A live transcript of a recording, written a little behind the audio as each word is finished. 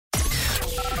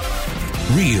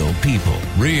Real people,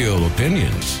 real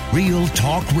opinions, real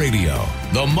talk radio.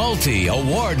 The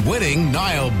multi-award-winning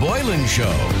Niall Boylan Show.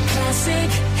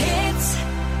 Classic hits.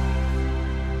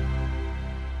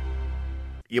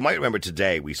 You might remember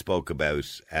today we spoke about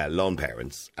lone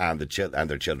parents and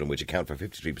their children, which account for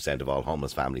 53% of all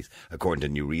homeless families, according to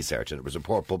new research. And it was a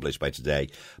report published by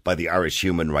the Irish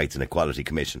Human Rights and Equality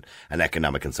Commission and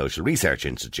Economic and Social Research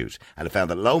Institute. And it found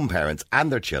that lone parents and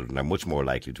their children are much more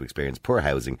likely to experience poor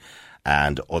housing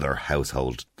and than other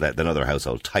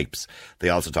household types. They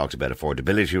also talked about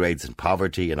affordability rates and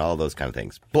poverty and all those kind of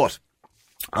things. But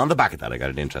on the back of that, I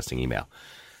got an interesting email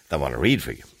that I want to read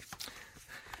for you.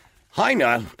 Hi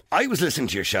Niall, I was listening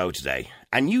to your show today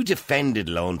and you defended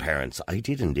lone parents. I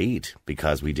did indeed,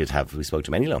 because we spoke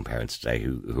to many lone parents today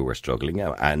who were struggling,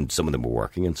 and some of them were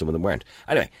working and some of them weren't.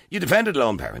 Anyway, you defended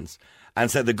lone parents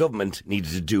and said the government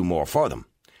needed to do more for them.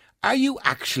 Are you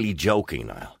actually joking,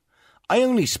 Niall? I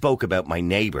only spoke about my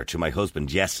neighbour to my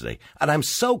husband yesterday, and I'm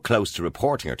so close to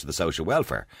reporting her to the social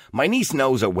welfare. My niece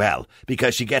knows her well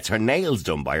because she gets her nails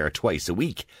done by her twice a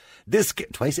week. Is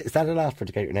that a lot for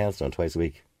to get your nails done twice a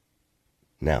week?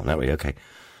 No, not really. Okay.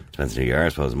 Depends on who you are, I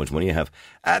suppose, how much money you have.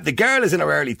 The girl is in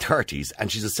her early 30s and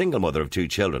she's a single mother of 2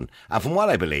 children. And from what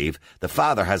I believe, the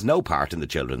father has no part in the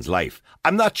children's life.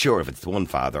 I'm not sure if it's the one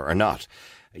father or not.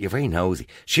 You're very nosy.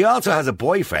 She also has a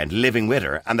boyfriend living with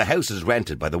her and the house is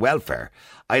rented by the welfare.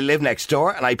 I live next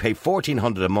door and I pay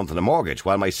 $1,400 a month on a mortgage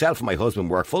while myself and my husband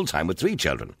work full-time with 3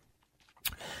 children.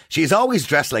 She's always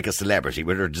dressed like a celebrity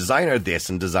with her designer this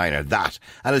and designer that,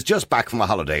 and is just back from a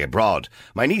holiday abroad.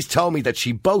 My niece told me that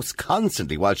she boasts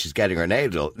constantly while she's getting her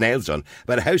nails done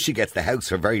about how she gets the house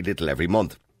for very little every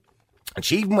month. And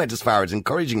she even went as far as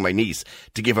encouraging my niece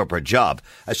to give up her job,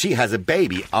 as she has a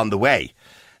baby on the way.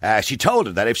 She told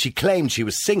her that if she claimed she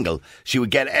was single, she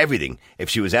would get everything if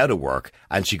she was out of work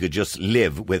and she could just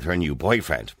live with her new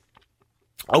boyfriend.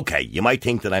 Okay, you might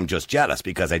think that I'm just jealous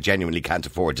because I genuinely can't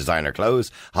afford designer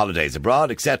clothes, holidays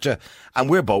abroad, etc. And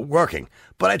we're both working.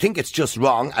 But I think it's just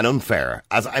wrong and unfair,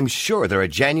 as I'm sure there are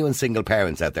genuine single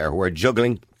parents out there who are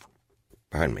juggling...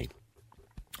 Pardon me.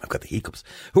 I've got the hiccups.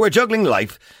 Who are juggling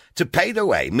life to pay their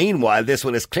way. Meanwhile, this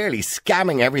one is clearly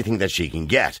scamming everything that she can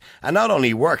get. And not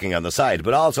only working on the side,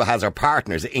 but also has her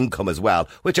partner's income as well,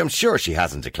 which I'm sure she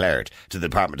hasn't declared to the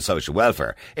Department of Social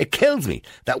Welfare. It kills me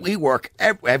that we work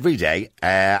every day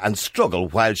and struggle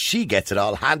while she gets it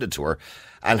all handed to her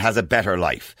and has a better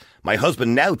life. My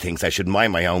husband now thinks I should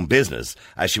mind my own business,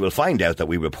 as she will find out that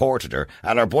we reported her,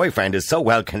 and her boyfriend is so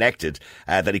well connected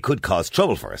that he could cause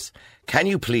trouble for us. Can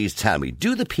you please tell me,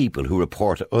 do the people who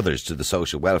report others to the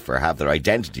social welfare have their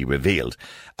identity revealed?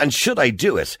 And should I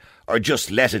do it, or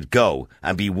just let it go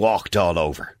and be walked all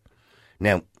over?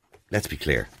 Now, let's be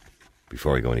clear,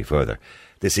 before we go any further,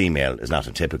 this email is not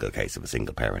a typical case of a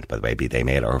single parent, by the way, be they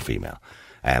male or female.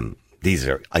 These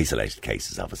are isolated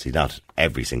cases, obviously. Not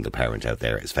every single parent out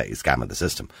there is scamming the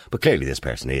system. But clearly this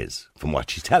person is, from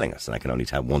what she's telling us. And I can only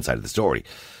tell one side of the story.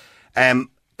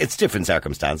 It's different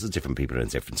circumstances. Different people are in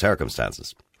different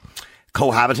circumstances.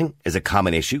 Cohabiting is a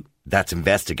common issue that's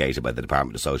investigated by the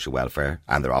Department of Social Welfare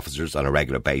and their officers on a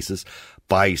regular basis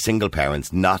by single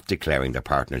parents not declaring their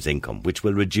partner's income, which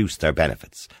will reduce their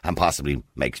benefits and possibly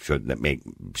make sure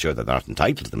they're not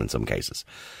entitled to them in some cases.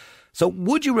 So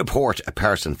would you report a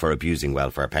person for abusing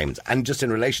welfare payments? And just in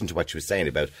relation to what she was saying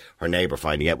about her neighbour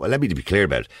finding out, well, let me be clear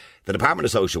about it. The Department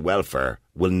of Social Welfare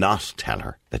will not tell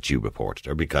her that you reported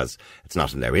her because it's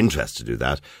not in their interest to do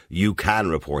that. You can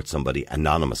report somebody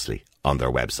anonymously on their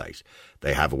website.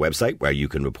 They have a website where you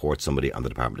can report somebody on the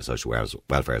Department of Social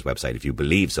Welfare's website if you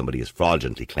believe somebody is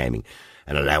fraudulently claiming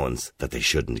an allowance that they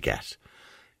shouldn't get.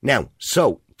 Now,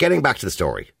 so getting back to the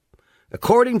story.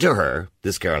 According to her,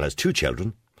 this girl has 2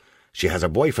 children. She has her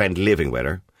boyfriend living with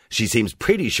her. She seems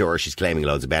pretty sure she's claiming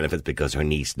loads of benefits because her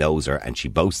niece knows her and she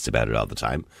boasts about it all the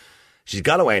time. She's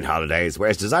gone away on holidays,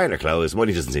 wears designer clothes,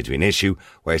 money doesn't seem to be an issue,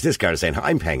 whereas this girl is saying,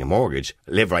 I'm paying a mortgage,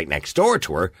 live right next door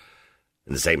to her,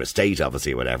 in the same estate,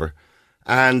 obviously, or whatever,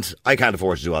 and I can't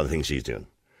afford to do all the things she's doing.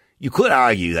 You could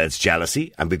argue that it's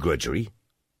jealousy and begrudgery.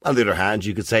 On the other hand,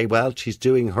 you could say, well, she's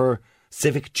doing her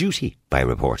civic duty by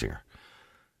reporting her.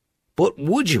 But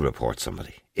would you report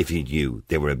somebody if you knew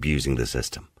they were abusing the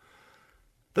system?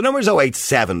 The number is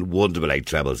 087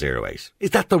 188 0008. Is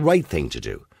that the right thing to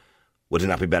do? Would it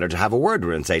not be better to have a word with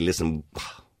her and say, listen,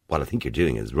 what I think you're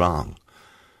doing is wrong?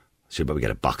 Should probably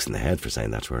get a box in the head for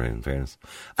saying that to her, in fairness.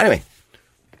 Anyway,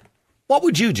 what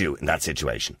would you do in that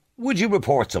situation? Would you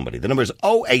report somebody? The number is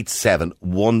 087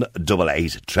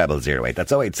 188 0008.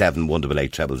 That's 087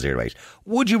 188 0008.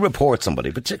 Would you report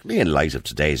somebody, particularly in light of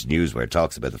today's news where it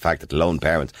talks about the fact that lone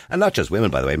parents, and not just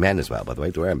women, by the way, men as well, by the way,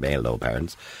 there are male lone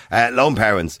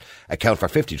parents account for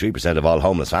 53% of all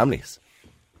homeless families.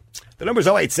 The number is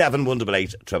 087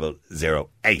 188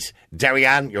 0008.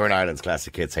 Derry-Ann, you're in Ireland's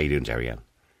Classic Hits. How you doing, Derry-Ann?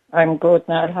 I'm good,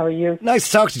 Niall. How are you? Nice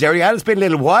to talk to you, Derry-Ann. It's been a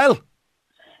little while.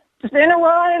 It's been a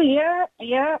while,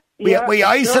 yeah. Were you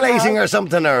isolating or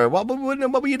something, or what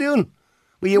were you doing?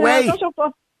 Were you away?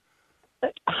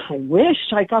 I wish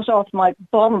I got off my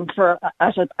bum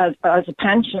as a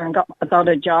pensioner and got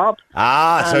a job.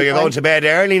 So you're going to bed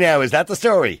early now, is that the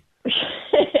story?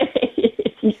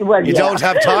 Well, you don't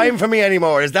have time for me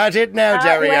anymore. Is that it now,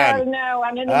 Derry-Ann? Well, no.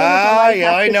 And in a minute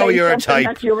I know you're a type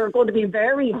that you were going to be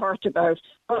very hurt about.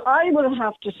 But I will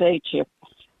have to say to you,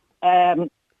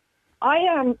 I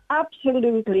am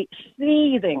absolutely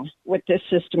seething with this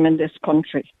system in this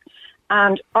country.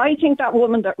 And I think that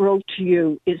woman that wrote to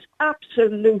you is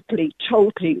absolutely,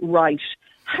 totally right.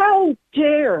 How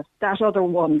dare that other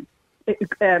one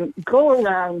go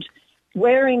around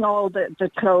wearing all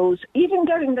the clothes, even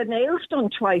getting the nails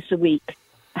done twice a week?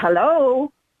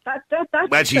 Hello?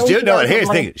 Well, she's doing. No, here's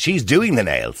the thing. She's doing the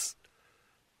nails.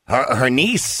 Her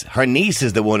niece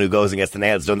is the one who goes and gets the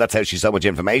nails done. That's how she's so much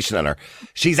information on her.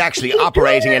 She's actually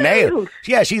operating a nail.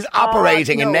 Yeah, she's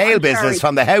operating a nail business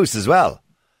from the house as well.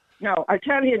 No, I'll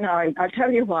tell you now. I'll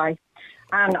tell you why.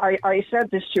 And I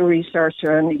said this to a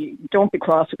researcher, and don't be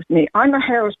cross with me. I'm a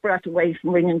hair's breadth away from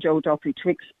ringing Joe Duffy to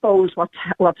expose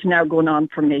what's now going on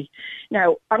for me.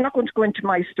 Now, I'm not going to go into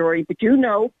my story, but you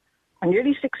know, I'm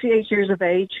nearly 68 years of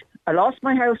age. I lost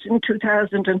my house in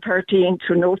 2013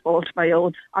 through no fault of my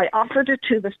own. I offered it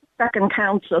to the second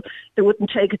council. They wouldn't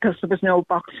take it because there was no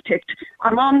box ticked.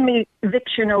 I'm on my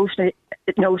eviction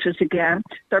notice again.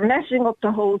 They're messing up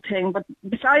the whole thing. But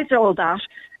besides all that...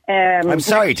 I'm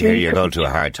sorry to hear you're going through a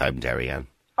hard time, Derry-Ann.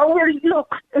 Oh, well,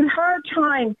 look, a hard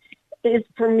time is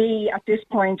for me at this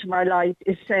point in my life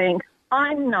is saying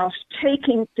I'm not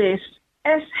taking this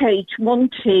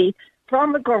SH1T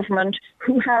from a government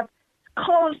who have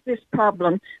caused this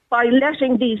problem by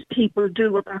letting these people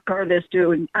do what that girl is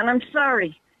doing. And I'm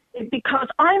sorry, because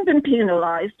I'm been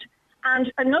penalised. And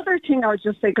another thing I'll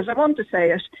just say, because I want to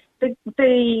say it,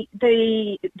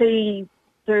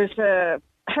 there's a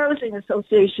housing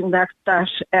association that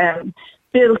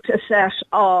built a set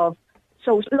of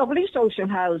lovely social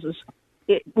houses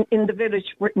in the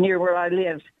village near where I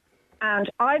live. And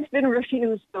I've been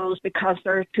refused those because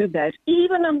they're too bad.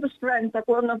 Even on the strength that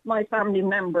one of my family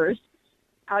members,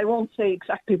 I won't say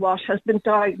exactly what, has been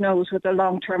diagnosed with a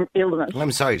long-term illness. Well,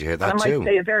 I'm sorry to hear that too. I might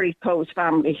say a very close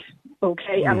family,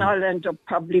 okay? And I'll end up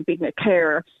probably being a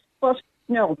carer. But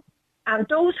no. And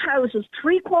those houses,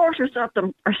 3/4 of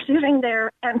them are sitting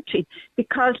there empty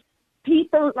because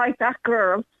people like that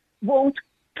girl won't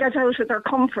get out of their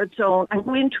comfort zone and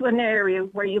go into an area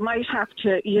where you might have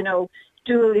to,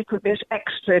 do a little bit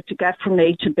extra to get from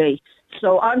A to B.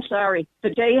 So I'm sorry. The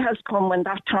day has come when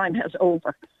that time has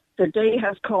over. The day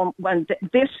has come when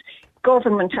this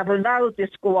government have allowed this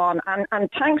to go on. And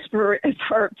thanks for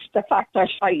the fact that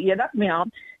you let me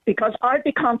on, because I'll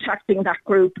be contacting that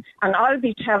group and I'll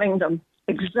be telling them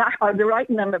I'll be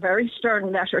writing them a very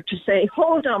stern letter to say,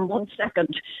 hold on 1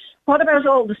 second. What about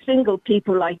all the single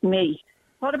people like me?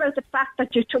 What about the fact that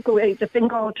the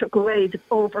Fingal took away the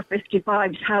over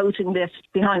 55s housing list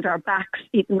behind our backs,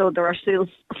 even though there are still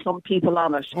some people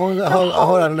on it? Hold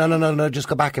on. No. Just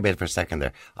go back a bit for a second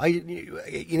there.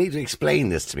 You need to explain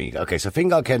this to me. Okay, so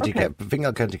Fingal County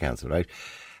Council, right?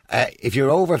 If you're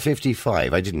over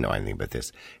 55, I didn't know anything about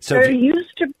this. So there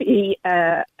used to be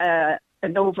an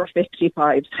over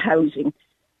 55s housing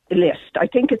list. I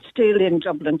think it's still in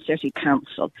Dublin City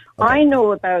Council. Okay. I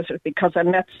know about it because I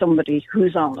met somebody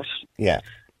who's on it. Yeah.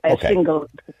 Okay. Single.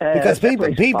 Because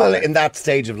people in that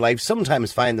stage of life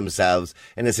sometimes find themselves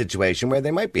in a situation where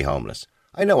they might be homeless.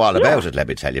 I know all about it, let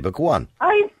me tell you, but go on.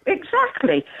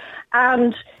 Exactly.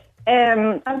 And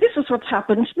this is what's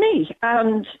happened to me.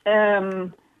 And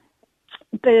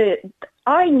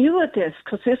I knew of this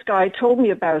because this guy told me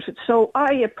about it. So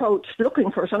I approached looking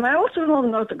for it. And I also know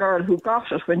another girl who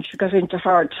got it when she got into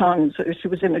hard times. She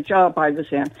was in a job I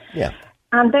was in. Yeah.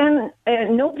 And then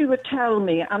nobody would tell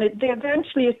me. And they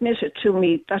eventually admitted to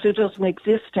me that it doesn't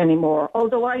exist anymore,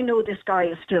 although I know this guy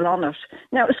is still on it.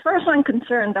 Now, as far as I'm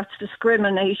concerned, that's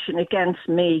discrimination against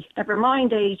me. Never mind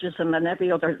ageism and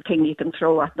every other thing you can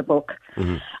throw at the book.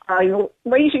 Mm-hmm. I'm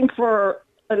waiting for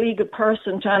a legal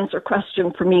person to answer a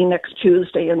question for me next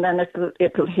Tuesday, and then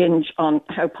it'll hinge on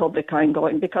how public I'm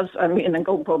going, because I'm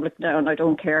going public now and I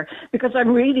don't care, because I'm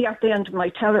really at the end of my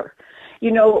tether.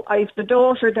 You know, I've the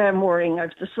daughter then worrying,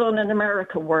 I've the son in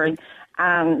America worrying,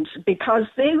 and because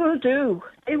they will do,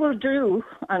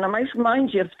 and I might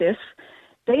remind you of this,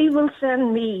 they will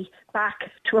send me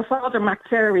back to a Father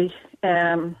McFerry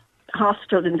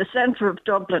hostel in the centre of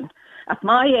Dublin at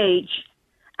my age,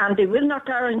 and they will not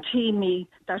guarantee me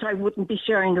that I wouldn't be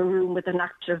sharing a room with an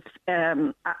active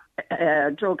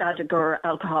drug addict or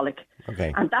alcoholic.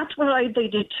 Okay. And that's what they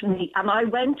did to me. And I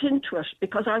went into it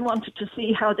because I wanted to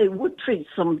see how they would treat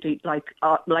somebody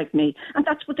like me. And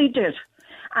that's what they did.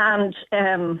 And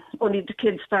only the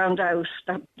kids found out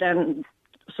that then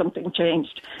something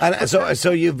changed. And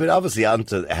so you've been obviously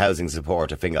onto housing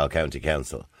support at Fingal County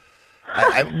Council.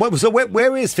 So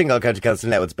where is Fingal County Council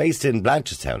now? It's based in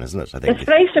Blanchardstown, isn't it? I think it's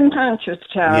based in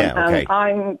Blanchardstown, yeah, okay. And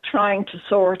I'm trying to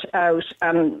sort out,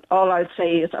 and all I'll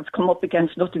say is I've come up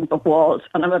against nothing but walls,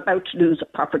 and I'm about to lose a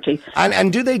property.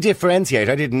 And do they differentiate?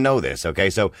 I didn't know this, okay?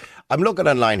 So I'm looking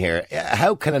online here.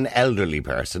 How can an elderly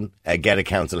person get a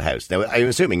council house? Now, I'm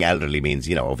assuming elderly means,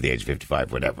 over the age of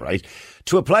 55 or whatever, right?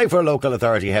 To apply for a local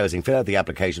authority housing, fill out the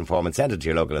application form and send it to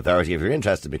your local authority. If you're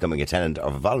interested in becoming a tenant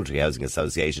of a voluntary housing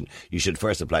association, you should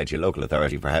first apply to your local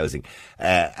authority for housing,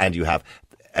 and you have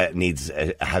your needs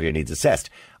assessed.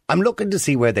 I'm looking to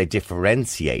see where they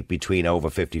differentiate between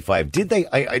over 55. Did they?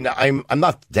 I'm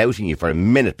not doubting you for a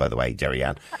minute, by the way,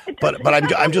 Derry-Ann, but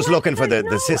I'm just looking for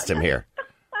the system here.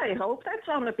 I hope that's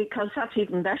on it, because that's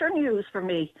even better news for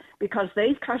me, because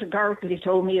they've categorically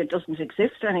told me it doesn't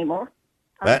exist anymore.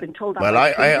 I've been told that.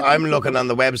 Well, I'm looking on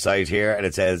the website here, and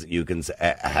it says you can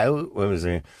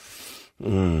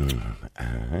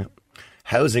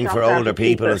housing for older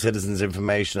people and citizens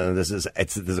information, and there's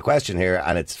a question here,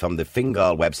 and it's from the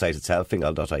Fingal website itself,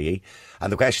 fingal.ie,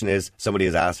 and the question is, somebody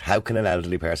has asked, how can an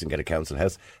elderly person get a council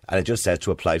house? And it just says to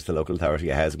apply to the local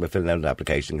authority of housing by filling out an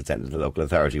application and send it to the local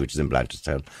authority, which is in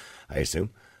Blanchardstown, I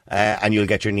assume, and you'll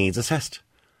get your needs assessed.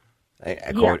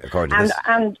 According to this.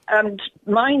 And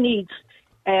my needs.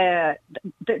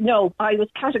 No, I was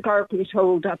categorically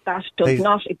told that does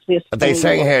not exist. They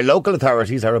say here, local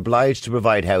authorities are obliged to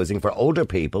provide housing for older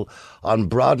people on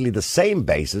broadly the same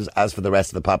basis as for the rest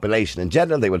of the population. In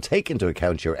general, they will take into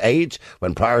account your age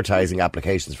when prioritising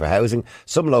applications for housing.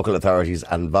 Some local authorities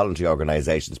and voluntary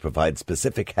organisations provide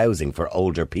specific housing for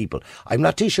older people. I'm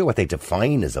not too sure what they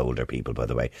define as older people, by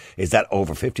the way. Is that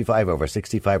over 55, over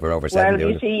 65 or over 70?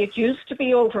 Well, you see, it used to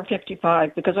be over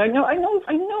 55, because I know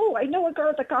a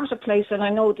girl that got a place, and I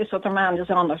know this other man is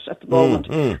on it at the moment.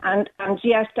 And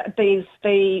yes,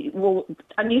 they will.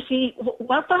 And you see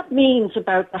what that means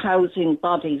about the housing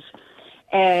bodies,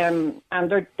 and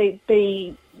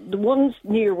the ones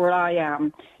near where I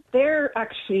am, they're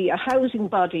actually a housing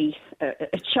body,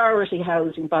 a charity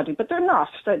housing body, but they're not.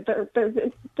 They're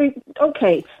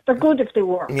okay. They're good if they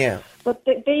work. Yeah. But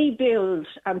they build,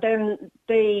 and then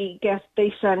they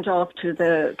send off to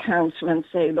the council and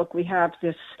say, look, we have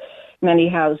this many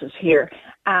houses here,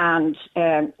 and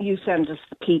you send us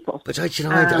the people. But I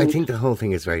think the whole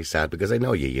thing is very sad, because I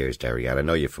know you years, Derry, and I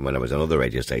know you from when I was on other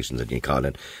radio stations and you called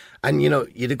in, and you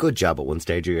did a good job at one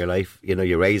stage of your life.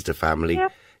 You raised a family.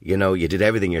 Yep. You did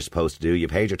everything you're supposed to do. You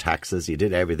paid your taxes. You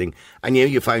did everything, and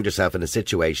you found yourself in a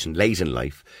situation late in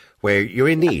life where you're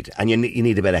in need, and you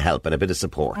need a bit of help and a bit of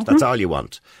support. Mm-hmm. That's all you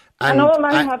want,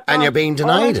 and you're being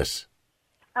denied it.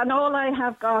 And all I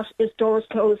have got is doors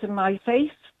closed in my face.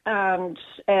 And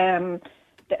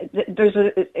there's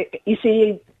you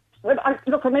see, I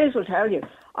may as well tell you,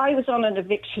 I was on an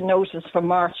eviction notice for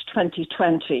March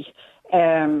 2020,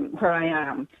 where I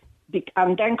am,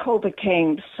 and then COVID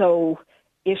came, so...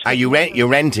 You're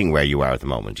renting where you are at the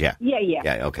moment, yeah?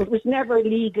 Yeah, okay. It was never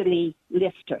legally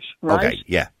lifted, right? Okay,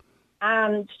 yeah.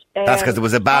 And... that's because there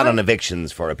was a ban on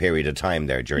evictions for a period of time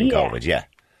there during COVID, yeah.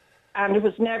 And it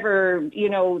was never,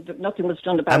 nothing was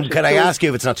done about it. Can I ask you,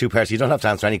 if it's not too personal, you don't have to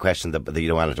answer any question that you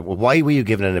don't want to. Well, why were you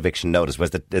given an eviction notice?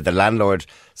 Was the landlord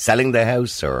selling the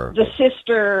house, or the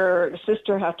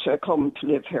sister had to come to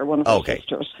live here? One of her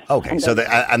sisters. Okay, and so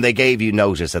they gave you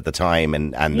notice at the time,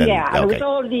 and then it was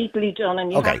all legally done,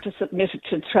 and you had to submit it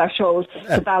to the threshold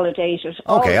to validate it.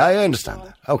 Okay, I understand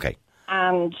that. Okay,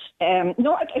 and I'll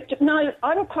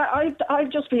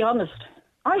just be honest.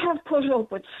 I have put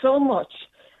up with so much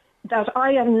that I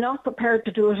am not prepared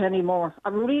to do it anymore.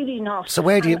 I'm really not. So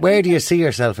where do you see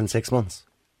yourself in 6 months?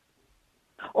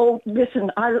 Oh,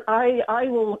 listen, I've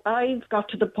got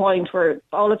to the point where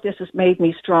all of this has made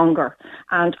me stronger,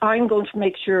 and I'm going to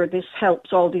make sure this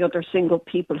helps all the other single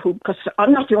people because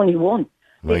I'm not the only one.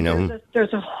 I know.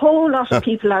 There's a whole lot of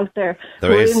people out there who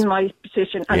are in my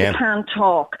position and they can't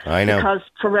talk. I know. Because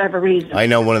for whatever reason. I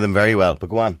know one of them very well, but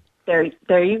go on.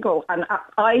 There you go. And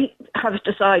I have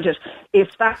decided if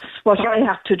that's what I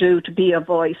have to do to be a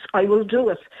voice, I will do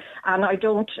it. And I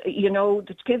don't,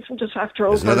 the kids will just have to...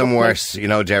 There's nothing worse,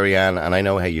 Jerry-Ann, and I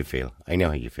know how you feel.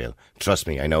 Trust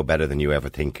me, I know better than you ever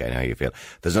think I know how you feel.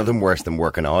 There's nothing worse than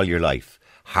working all your life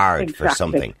hard for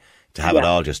something, to have it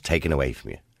all just taken away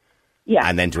from you. Yeah.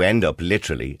 And then to end up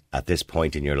literally at this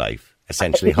point in your life,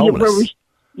 essentially homeless.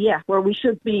 Where we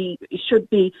should be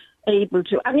able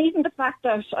to. And even the fact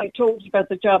that I told you about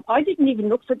the job, I didn't even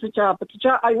look for the job, but the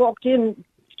job, I walked in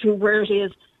to where it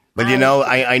is. Well,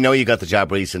 I know you got the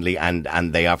job recently and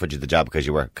they offered you the job because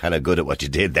you were kind of good at what you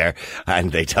did there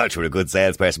and they thought you were a good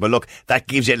salesperson. But look, that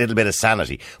gives you a little bit of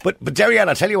sanity. But Jerry-Ann,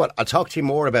 I'll tell you what, I'll talk to you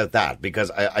more about that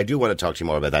because I do want to talk to you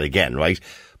more about that again, right?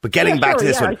 But getting back to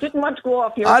this one... I didn't want to go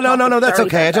off your... No, that's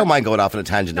okay. I don't mind going off on a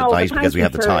tangent at night because we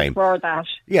have the time. For that.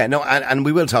 Yeah, no, and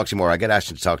we will talk to you more. I get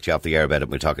Ashton to talk to you off the air about it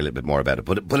and we'll talk a little bit more about it.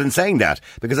 But in saying that,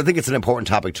 because I think it's an important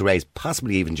topic to raise,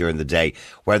 possibly even during the day,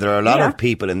 where there are a lot of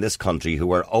people in this country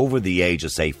who are over the age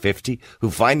of, say, 50, who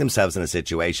find themselves in a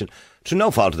situation... through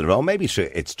no fault of their own, maybe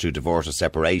it's through divorce or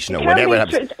separation or whatever it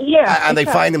happens. And they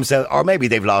find themselves, or maybe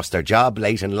they've lost their job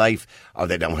late in life, or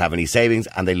they don't have any savings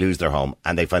and they lose their home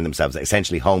and they find themselves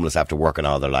essentially homeless after working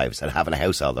all their lives and having a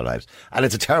house all their lives. And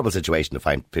it's a terrible situation to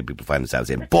find people find themselves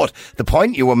in. But the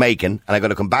point you were making, and I'm going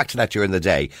to come back to that during the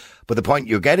day, but the point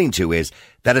you're getting to is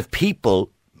that if people...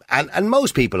 And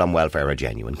most people on welfare are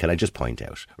genuine, can I just point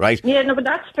out, right? Yeah, no, but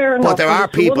that's fair enough. But there are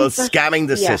people scamming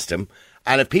the system.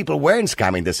 And if people weren't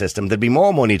scamming the system, there'd be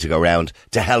more money to go around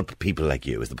to help people like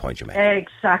you, is the point you're making.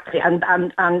 Exactly.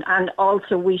 And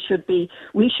also we should be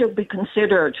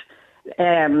considered.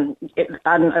 And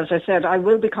as I said, I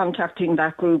will be contacting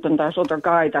that group and that other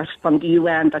guy that's from the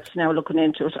UN that's now looking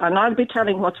into it. And I'll be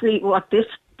telling what this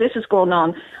is going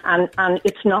on and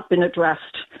it's not been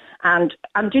addressed. And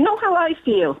do you know how I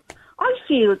feel? I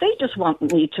feel they just want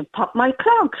me to pop my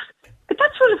clogs.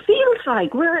 That's what it feels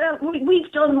like.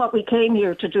 We've done what we came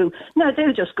here to do. Now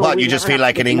they'll just go... Well, you just feel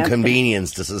like an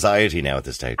inconvenience to society now at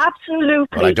this stage. Absolutely.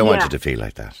 Well, I don't want you to feel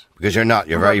like that. Because you're not.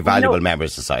 You're a very valuable member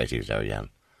of society,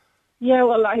 Jerry-Ann. Yeah,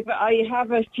 well, I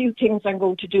have a few things I'm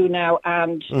going to do now,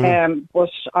 and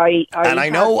but I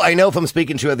know from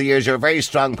speaking to you over the years, you're a very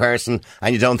strong person,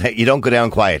 and you don't go down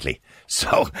quietly.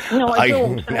 So no, I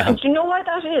don't. And do you know why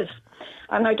that is?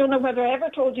 And I don't know whether I ever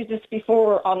told you this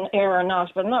before on air or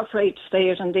not, but I'm not afraid to say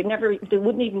it, and they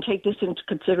wouldn't even take this into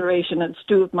consideration. It's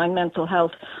to do with my mental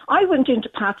health. I went into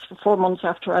PATS for 4 months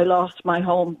after I lost my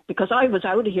home because I was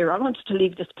out of here. I wanted to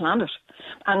leave this planet.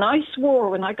 And I swore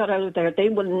when I got out of there, they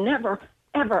will never,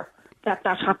 ever let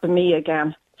that happen to me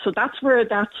again. So that's where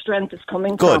that strength is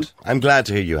coming from. Good. I'm glad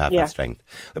to hear you have that strength.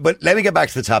 But let me get back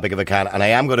to the topic if I can, and I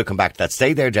am going to come back to that.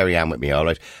 Stay there, Jerry-Ann, with me, all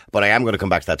right? But I am going to come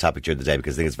back to that topic during the day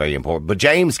because I think it's very important. But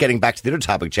James, getting back to the other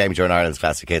topic, James, you're in Ireland's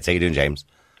Classic Hits. How you doing, James?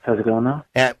 How's it going now?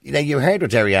 You heard what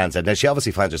Jerry-Ann said. Now, she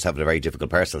obviously finds herself in a very difficult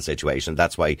personal situation.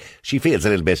 That's why she feels a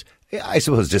little bit, I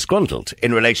suppose, disgruntled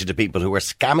in relation to people who are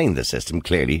scamming the system,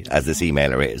 clearly, as this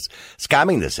emailer is,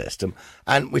 scamming the system,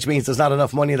 and which means there's not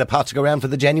enough money in the pot to go around for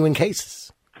the genuine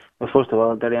cases. Well, first of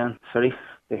all, Jerry-Ann, sorry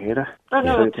to hear that. Oh,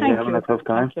 no, thank you. Having a tough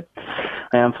time.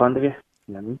 I am fond of you.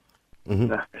 You know what I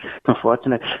mean?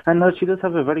 Unfortunate. And no, she does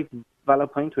have a very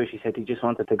valid point where she said he just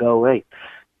wanted to go away.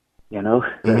 You know,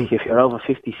 like if you're over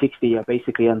 50, 60, you're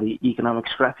basically on the economic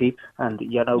scrap heap, and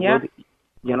you're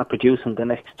not producing the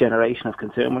next generation of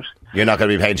consumers. You're not going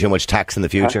to be paying too much tax in the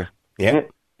future. You're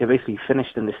basically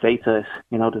finished in the States. There's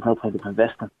no point of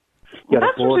investing. Well,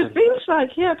 that's what it feels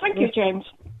like. Yeah, thank you, James.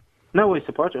 No, I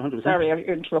support you 100%. Sorry, I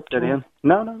interrupted you.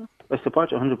 No. I support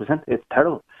you 100%. It's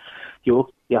terrible. You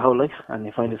work your whole life and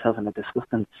you find yourself in a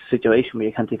disgusting situation where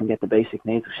you can't even get the basic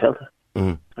needs of shelter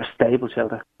or stable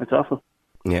shelter. It's awful.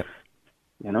 Yeah.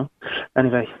 You know?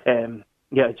 Anyway, I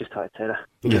just thought I'd say that.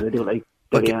 Because I do like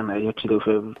Jerry-Ann. I actually do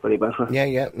feel very bad for her.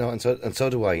 Yeah. No, and so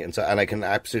do I. And I can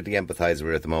absolutely empathise with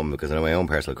her at the moment because I know my own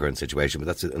personal current situation, but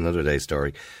that's another day's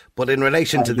story. But in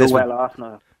relation to this... You're well off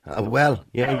now. Maybe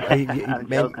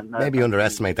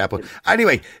underestimate that. But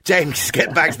anyway, James,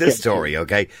 get back to this story,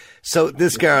 okay? So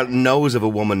this girl knows of a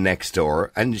woman next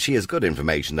door, and she has good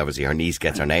information. Obviously, her niece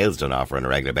gets her nails done off her on a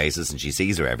regular basis, and she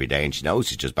sees her every day, and she knows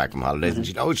she's just back from holidays, and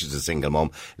she knows she's a single mum,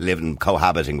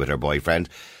 cohabiting with her boyfriend.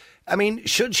 I mean,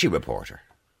 should she report her?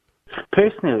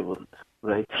 Personally, I wouldn't,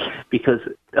 right? Because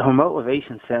her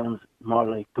motivation sounds more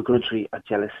like begrudgery or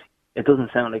jealousy. It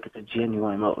doesn't sound like it's a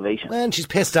genuine motivation. Man, she's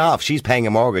pissed off. She's paying a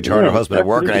mortgage. Her and her husband are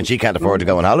working and she can't afford to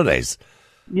go on holidays.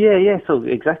 Yeah, so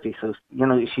exactly. So,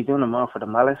 she's doing it more for the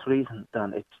malice reason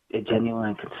than it's a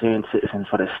genuine concerned citizen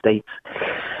for the state's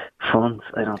funds.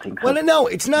 I don't think so. Well, no,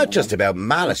 it's not just about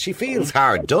malice. She feels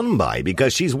hard done by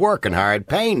because she's working hard,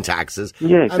 paying taxes,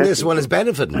 exactly. And this one is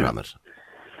benefiting from it.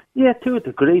 Yeah, to a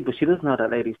degree, but she doesn't know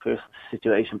that lady's personal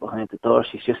situation behind the door.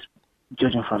 She's just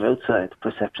judging from outside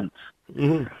perceptions.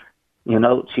 Mm-hmm.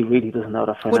 She really doesn't know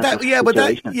that financial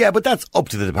situation. But that's up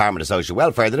to the Department of Social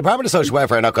Welfare. The Department of Social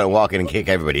Welfare are not going to walk in and kick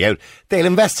everybody out. They'll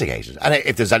investigate it. And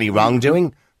if there's any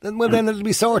wrongdoing, then it'll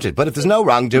be sorted. But if there's no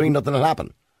wrongdoing, nothing will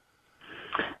happen.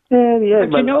 Yeah.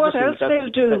 But you know what else they'll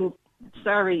do?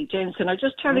 Sorry, Jameson, I'll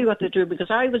just tell you what they do,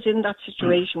 because I was in that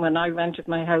situation when I rented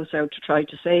my house out to try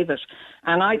to save it,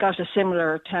 and I got a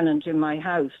similar tenant in my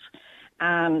house.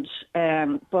 And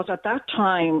but at that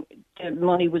time, the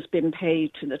money was being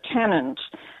paid to the tenant,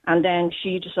 and then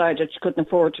she decided she couldn't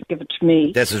afford to give it to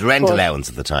me. This was rent allowance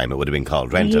at the time. It would have been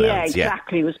called rent allowance. Yeah,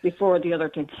 exactly. It was before the other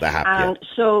thing. And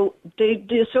so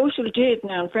the social did,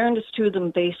 now in fairness to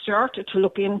them, they started to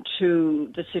look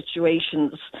into the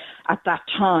situations at that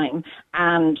time,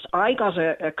 and I got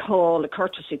a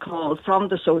courtesy call from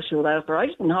the social welfare. I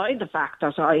didn't hide the fact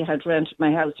that I had rented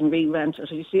my house and re-rented.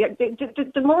 You see,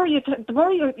 the more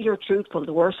you're truthful,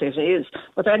 the worse it is.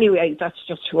 But anyway, that's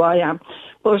just who I am.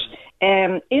 But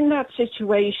in that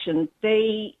situation,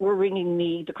 they were ringing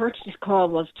me. The courtesy call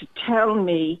was to tell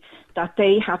me that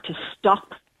they had to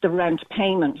stop the rent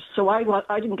payment. So I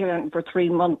didn't get anything for 3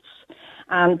 months.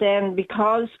 And then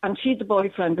and she had the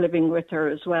boyfriend living with her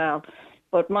as well.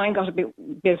 But mine got a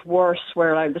bit worse,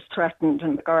 where I was threatened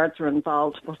and the guards were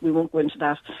involved, but we won't go into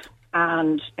that.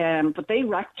 And but they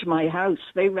wrecked my house.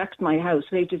 They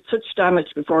did such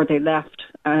damage before they left.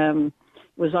 It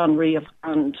was unreal.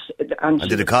 And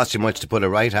did it cost you much to put it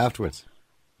right afterwards?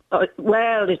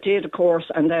 Well, it did, of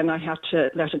course, and then I had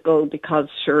to let it go because,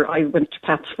 I went to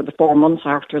Pets for the 4 months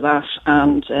after that,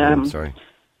 and sorry.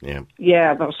 Yeah.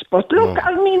 Yeah, but look,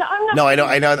 I mean, I'm not. No,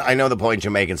 I know the point you're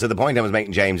making. So the point I was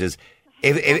making, James, is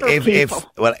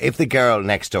if the girl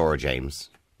next door,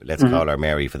 James, let's call her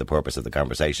Mary for the purpose of the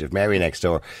conversation, if Mary next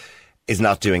door is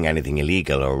not doing anything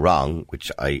illegal or wrong,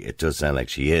 which it does sound like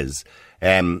she is,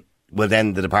 well,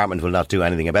 then the department will not do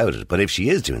anything about it. But if she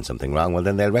is doing something wrong, well,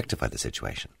 then they'll rectify the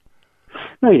situation.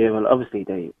 No, yeah, well, obviously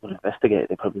they will investigate.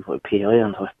 They probably put a PI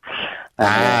onto it.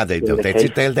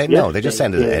 They just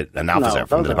send an officer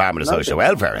from the Department of Social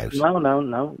Welfare out.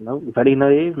 No, very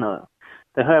naive, no.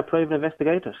 They hire private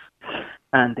investigators,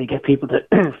 and they get people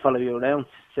to follow you around,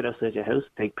 sit outside your house,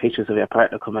 take pictures of your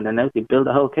partner coming in and out. They build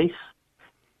a whole case.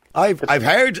 I've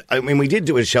heard, we did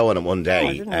do a show on it one day.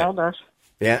 I didn't know that.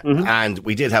 Yeah, and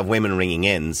we did have women ringing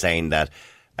in saying that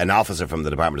an officer from the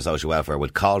Department of Social Welfare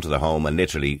would call to their home, and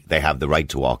literally they have the right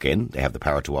to walk in. They have the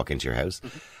power to walk into your house.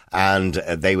 And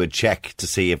they would check to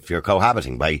see if you're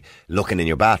cohabiting by looking in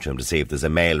your bathroom to see if there's a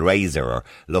male razor, or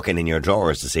looking in your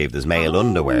drawers to see if there's male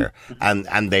underwear.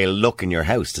 And they'll look in your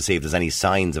house to see if there's any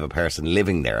signs of a person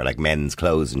living there, like men's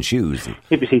clothes and shoes.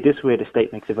 You see, this is where the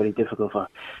state makes it very difficult for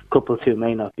couples who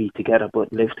may not be together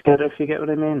but live together, if you get what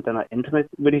I mean. They're not intimate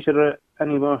with each other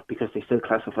anymore because they still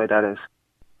classify that as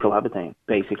cohabiting,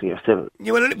 basically, or still.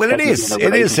 Yeah, well, it is.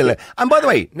 It is still. And by the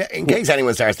way, in case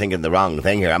anyone starts thinking the wrong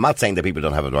thing here, I'm not saying that people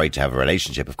don't have a right to have a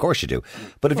relationship. Of course you do.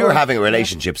 But if you're having a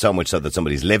relationship so much so that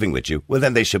somebody's living with you, well,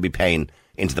 then they should be paying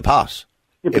into the pot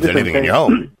if they're living in your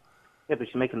home. Yeah, but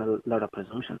you're making a lot of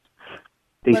presumptions.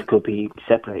 These could be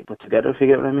separate but together, if you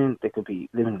get what I mean. They could be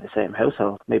living in the same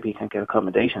household. Maybe you can't get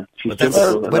accommodation. But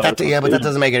that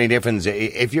doesn't make any difference.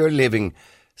 If you're living,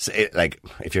 like,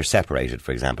 if you're separated,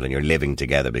 for example, and you're living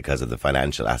together because of the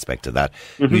financial aspect of that,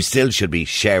 you still should be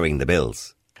sharing the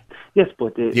bills. Yes,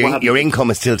 but your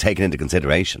income is still taken into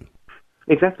consideration.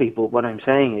 Exactly, but what I'm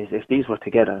saying is, if these were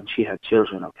together and she had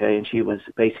children, okay, and she was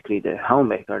basically the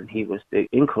homemaker and he was the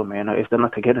income earner, if they're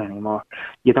not together anymore,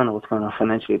 you don't know what's going on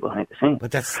financially behind the scenes.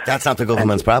 But that's not the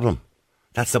government's problem.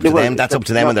 That's up to them. That's up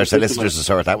to them and their solicitors to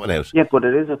sort that one out. Yeah, but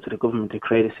it is up to the government to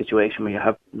create a situation where you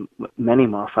have many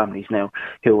more families now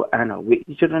who are not with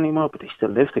each other anymore, but they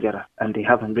still live together, and they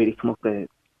haven't really come up with a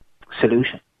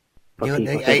solution.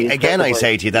 Again, I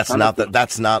say to you, that's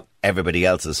not everybody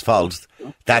else's fault.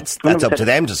 That's up to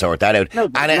them to sort that out.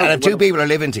 And if two people are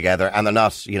living together and they're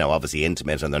not, obviously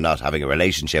intimate, and they're not having a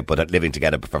relationship, but living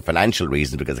together for financial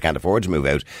reasons because they can't afford to move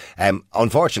out,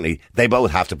 unfortunately, they both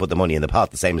have to put the money in the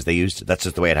pot the same as they used to. That's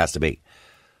just the way it has to be.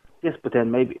 Yes, but then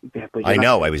maybe... But I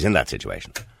know, I was in that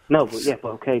situation. No, but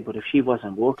okay, but if she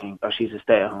wasn't working, or she's a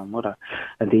stay-at-home mother,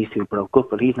 and these two broke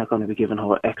up, well, he's not going to be giving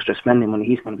her extra spending money.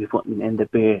 He's going to be putting in the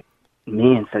bare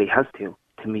means that he has to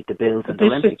meet the bills and the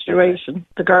rent. This situation,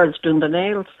 the girl's doing the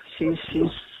nails. She's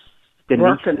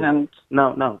working and...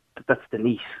 No, that's the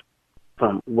niece.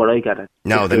 From what I got it.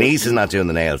 No, the niece is not doing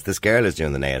the nails. This girl is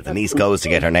doing the nails. The niece goes to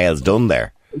get her nails done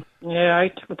there. Yeah,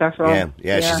 right. But that's wrong.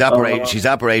 Yeah. She's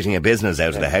operating a business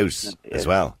out of the house as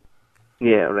well.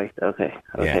 Yeah, right. Okay.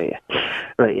 Yeah.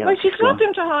 Right. Yeah. Well, she's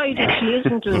nothing to hide if she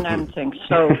isn't doing anything.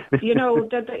 So you know,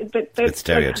 it's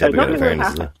stereotypical, in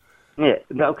fairness, isn't it?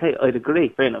 Yeah. Okay, I'd agree.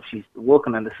 Fair enough. She's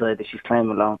walking on the side that she's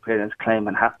claiming long parents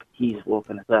claiming he's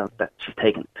walking as well, that she's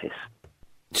taking the piss.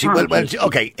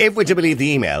 Okay. If we're to believe the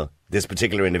email, this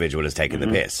particular individual is taking the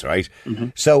piss, right? Mm-hmm.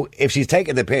 So if she's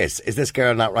taking the piss, is this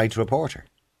girl not right to report her?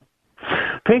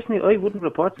 Personally, I wouldn't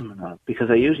report them at all,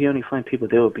 because I usually only find people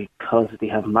do it because they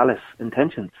have malice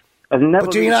intentions.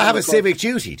 But do you not have a civic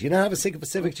duty? Do you not have a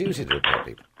civic duty to report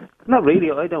people? Not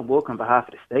really. I don't work on behalf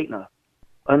of the state now.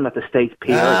 I'm not the state's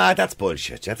PR. That's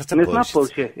bullshit. Yeah, that's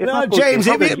bullshit. It's not bullshit. James,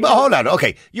 hold on.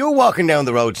 Okay, you're walking down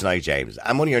the road tonight, James,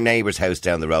 and one of your neighbour's house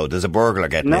down the road, there's a burglar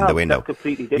getting in the window. That's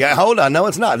completely different. Yeah, hold on. No,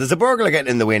 it's not. There's a burglar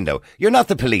getting in the window. You're not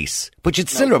the police, but you'd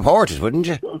still report it, wouldn't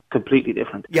you? Completely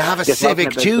different. You have a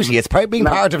civic duty. It's being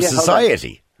part of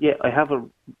society. Yeah, I have a...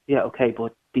 Yeah, okay,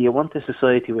 but do you want a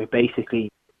society where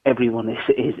basically everyone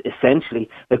is essentially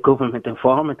a government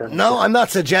informant? No, I'm not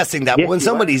suggesting that. Yes, but when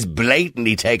somebody's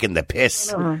blatantly taking the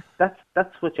piss... No, that's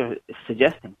what you're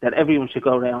suggesting, that everyone should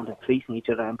go around and policing each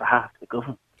other on behalf of the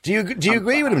government. Do you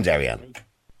agree with him, Darianne?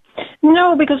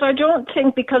 No, because I don't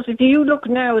think, because if you look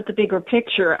now at the bigger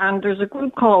picture, and there's a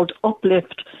group called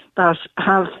Uplift that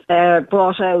have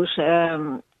brought out...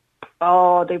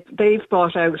 they've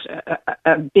brought out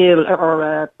a bill or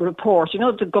a report. You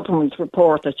know, the government's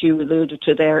report that you alluded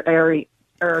to there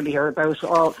earlier about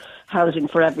all housing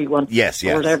for everyone. Yes.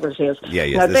 Or whatever it is. Yeah.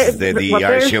 Now, this is the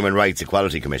Irish Human Rights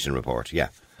Equality Commission report. Yeah.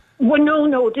 Well,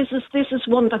 no. This is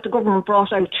one that the government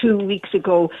brought out 2 weeks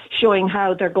ago, showing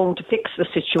how they're going to fix the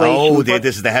situation. Oh,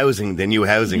 this is the new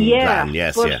housing plan.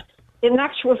 Yes. In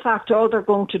actual fact, all they're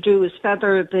going to do is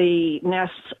feather the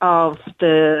nests of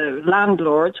the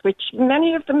landlords, which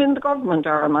many of them in the government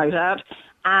are, I might add,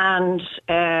 and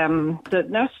the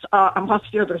nests are, and what's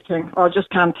the other thing? I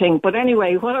just can't think. But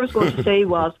anyway, what I was going to say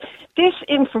was this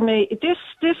information,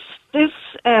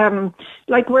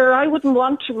 like where I wouldn't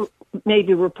want to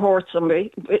maybe report somebody,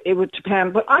 it would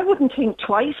depend, but I wouldn't think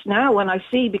twice now when I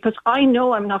see, because I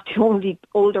know I'm not the only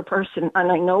older person, and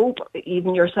I know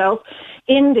even yourself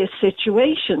in this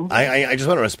situation. I just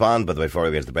want to respond, by the way, before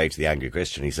we get to the break, to the Angry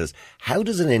Christian. He says, how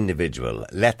does an individual,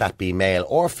 let that be male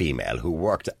or female, who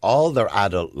worked all their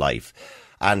adult life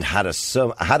and had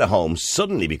a home,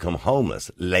 suddenly become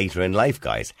homeless later in life,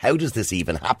 guys? How does this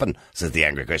even happen, says the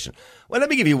Angry Christian? Well, let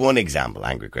me give you one example,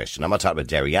 Angry Christian. I'm not talking about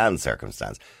Darianne's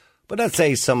circumstance, but let's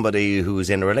say somebody who's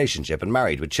in a relationship and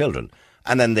married with children,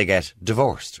 and then they get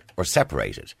divorced or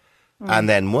separated. And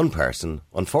then one person,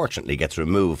 unfortunately, gets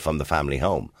removed from the family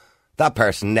home. That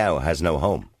person now has no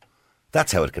home.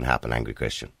 That's how it can happen, Angry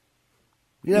Christian.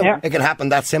 It can happen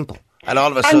that simple. And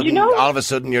all of a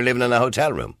sudden, you're living in a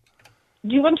hotel room.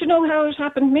 Do you want to know how it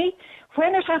happened to me?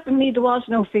 When it happened to me, there was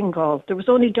no Fingal. There was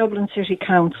only Dublin City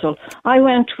Council. I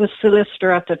went to a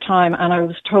solicitor at the time, and I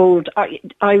was told that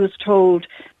I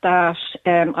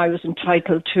was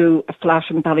entitled to a flat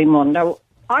in Ballymun. Now,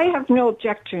 I have no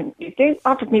objection. If they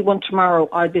offered me one tomorrow,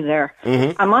 I'd be there.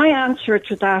 Mm-hmm. And my answer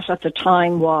to that at the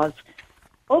time was,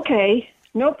 okay,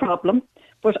 no problem,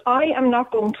 but I am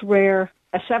not going to rear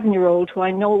a 7-year-old who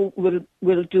I know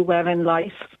will do well in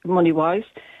life, money-wise,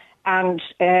 and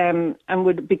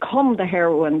would become the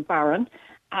heroin baron,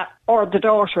 or the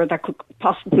daughter that could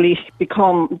possibly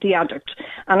become the addict.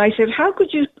 And I said, how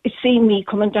could you see me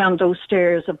coming down those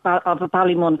stairs of a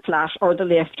Ballymun flat or the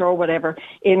lift or whatever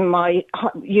in my,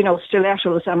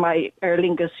 stilettos and my Aer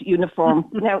Lingus uniform?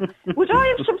 Now, would I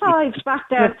have survived back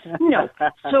then? No.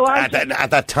 So at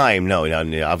that time, no.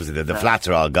 Obviously, the flats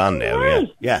are all gone now. Right.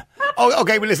 Yeah. Oh,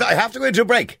 okay. Well, listen, I have to go into a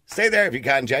break. Stay there if you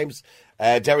can, James.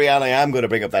 Darianne, I am going to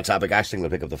bring up that topic. Aisling will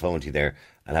pick up the phone to you there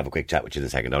and have a quick chat with you in a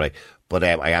second, all right? But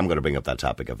I am going to bring up that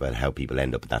topic about how people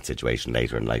end up in that situation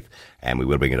later in life. And we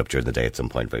will bring it up during the day at some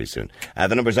point very soon.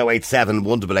 The number is 087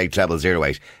 188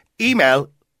 0008. Email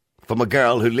from a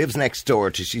girl who lives next door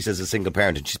to, she says, a single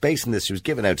parent. And she's basing this, she was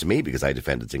given out to me because I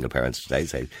defended single parents today,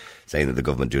 saying that the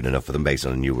government doing enough for them based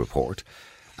on a new report.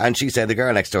 And she said the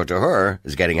girl next door to her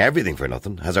is getting everything for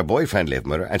nothing, has her boyfriend living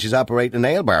with her, and she's operating a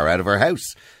nail bar out of her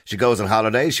house. She goes on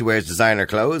holiday, she wears designer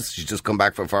clothes, she's just come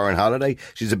back from a foreign holiday,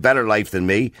 she's a better life than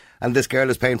me, and this girl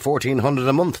is paying $1,400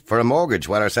 a month for a mortgage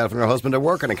while herself and her husband are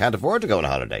working and can't afford to go on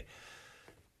holiday.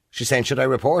 She's saying, should I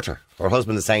report her? Her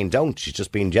husband is saying, don't, she's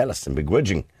just being jealous and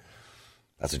begrudging.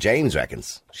 That's what James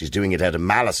reckons. She's doing it out of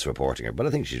malice reporting her. But I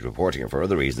think she's reporting her for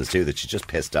other reasons too, that she's just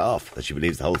pissed off, that she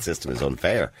believes the whole system is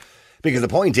unfair. Because the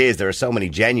point is, there are so many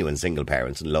genuine single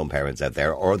parents and lone parents out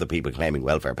there, or the people claiming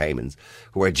welfare payments,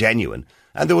 who are genuine.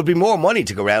 And there would be more money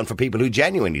to go around for people who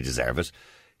genuinely deserve it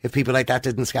if people like that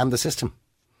didn't scam the system.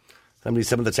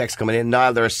 Some of the texts coming in.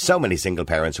 Now, there are so many single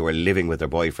parents who are living with their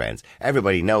boyfriends.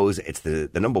 Everybody knows it's the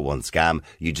number one scam.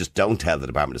 You just don't tell the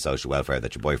Department of Social Welfare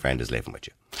that your boyfriend is living with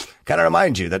you. Can I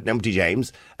remind you that, Numpty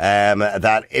James,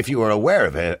 that if you are aware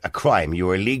of a crime, you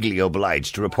are legally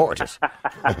obliged to report it.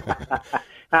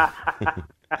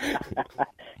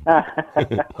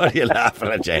 What are you laughing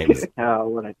at, James? Oh,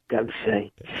 what a God's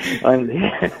sake.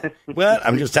 Well,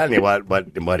 I'm just telling you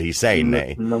what he's saying.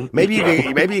 Maybe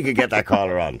you could get that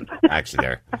caller on, actually,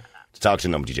 there, to talk to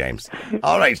Numpty James.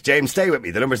 All right, James, stay with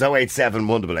me. The number's 087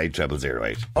 188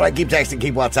 0008. All right, keep texting,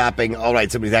 keep WhatsApping. All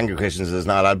right, somebody's Angry Christian says,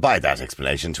 "No, I'll buy that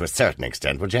explanation to a certain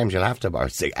extent." Well, James, you'll have to, or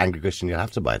Angry Christian, you'll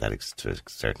have to buy that to a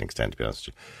certain extent, to be honest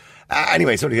with you.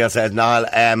 Anyway, somebody else says, "Niall,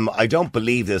 I don't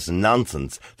believe this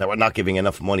nonsense that we're not giving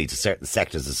enough money to certain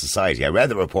sectors of society. I read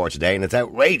the report today and it's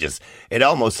outrageous. It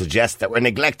almost suggests that we're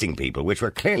neglecting people, which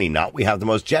we're clearly not. We have the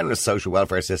most generous social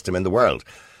welfare system in the world."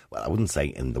 Well, I wouldn't say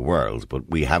in the world, but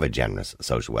we have a generous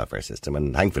social welfare system,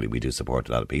 and thankfully we do support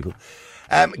a lot of people.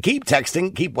 Keep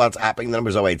texting, keep WhatsApping. The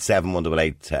number's 087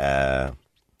 188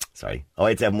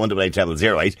 087 188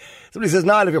 0008. Somebody says,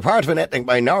 "Niall, if you're part of an ethnic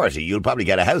minority, you'll probably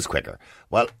get a house quicker."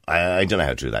 Well, I don't know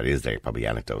how true that is. They're probably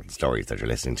anecdotal stories that you're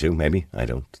listening to, maybe. I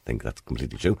don't think that's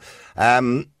completely true.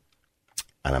 And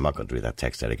I'm not going to read that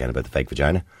text out again about the fake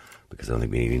vagina, because I don't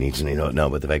think we really need to know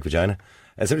about the fake vagina.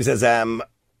 Somebody says,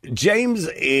 "James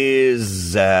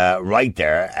is right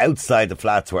there outside the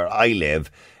flats where I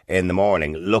live in the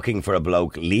morning, looking for a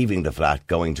bloke leaving the flat,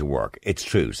 going to work. It's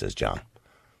true," says John.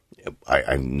 I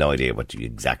have no idea what you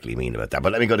exactly mean about that.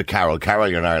 But let me go to Carol. Carol,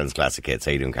 you're in Ireland's Classic Hits.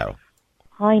 How you doing, Carol?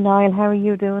 Hi, Niall. How are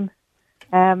you doing?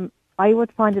 I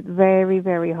would find it very,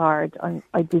 very hard.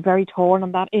 I'd be very torn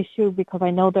on that issue, because I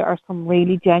know there are some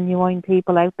really genuine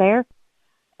people out there.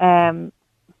 Some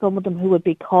of them who would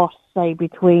be caught, say,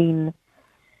 between...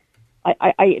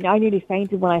 I nearly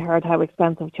fainted when I heard how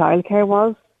expensive childcare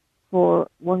was for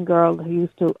one girl who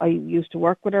I used to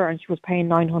work with her, and she was paying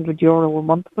 €900 a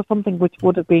month for something, which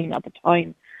would have been at the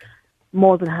time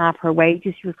more than half her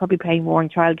wages. She was probably paying more in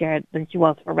childcare than she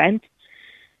was for rent,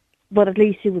 but at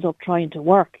least she was up trying to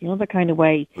work, that kind of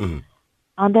way. Mm.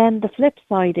 And then the flip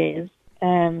side is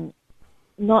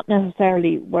not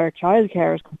necessarily where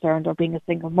childcare is concerned or being a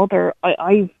single mother.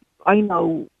 I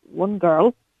know one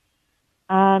girl,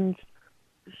 and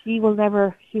she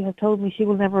has told me she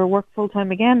will never work full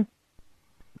time again.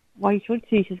 Why should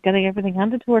she? She's getting everything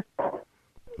handed to her.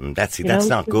 That's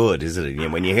not good, is it?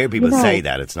 When you hear people say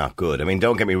that, it's not good. I mean,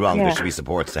 don't get me wrong, there should be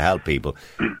supports to help people,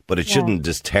 but it shouldn't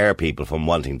deter people from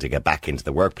wanting to get back into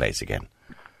the workplace again.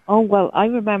 Oh, well, I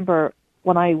remember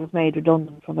when I was made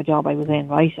redundant from a job I was in,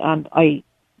 right, and I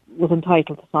was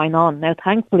entitled to sign on. Now,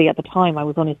 thankfully, at the time, I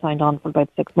was only signed on for about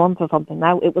 6 months or something.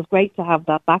 Now, it was great to have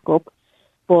that backup,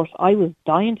 but I was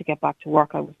dying to get back to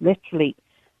work.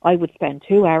 I would spend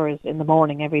 2 hours in the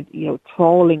morning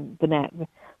trawling the net.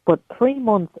 But 3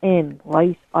 months in,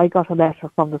 right, I got a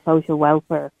letter from the social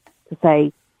welfare to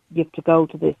say you have to go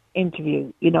to this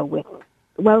interview, with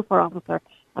the welfare officer,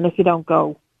 and if you don't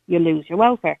go, you lose your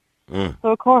welfare. Mm. So,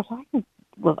 of course, I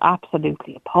was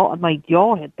absolutely appalled. My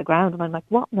jaw hit the ground, and I'm like,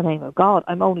 what in the name of God?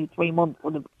 I'm only 3 months,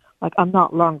 I'm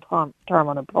not long-term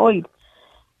unemployed.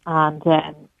 And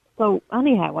so,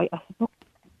 anyhow, I said, look,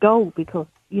 go, because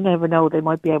you never know, they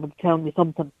might be able to tell me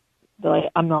something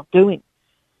that I'm not doing.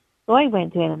 So I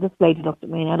went in, and this lady looked at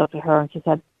me, and I looked at her, and she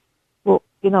said, well,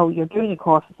 you're doing a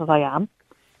course. I said, I am.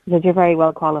 She said, you're very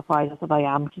well qualified. I said, I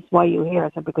am. She said, why are you here? I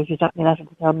said, because you sent me a letter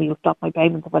to tell me you'll stop my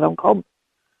payments if I don't come.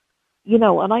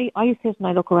 And I sit and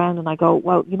I look around and I go,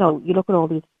 well, you look at all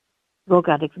these drug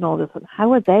addicts and all this, and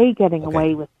how are they getting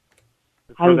away with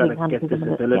housing and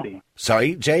disability?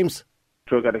 Sorry, James?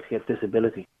 Drug addicts get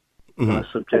disability. Mm-hmm. Are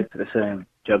subject to the same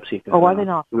job seekers. Oh, are they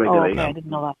not? Oh, okay, I didn't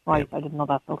know that. Right, yeah. I didn't know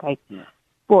that. Okay. Yeah.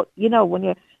 But,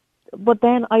 but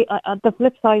then the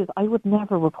flip side is I would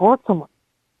never report someone.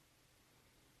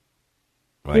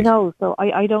 Right. So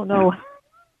I don't know.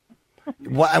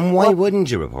 And why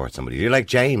wouldn't you report somebody? You're like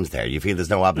James there. You feel there's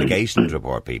no obligation to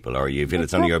report people, or you feel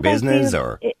it's none of your business,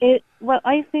 or? Well,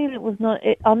 I feel it was not,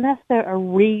 unless they are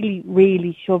really,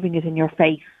 really shoving it in your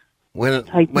face. Well,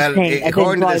 type of thing.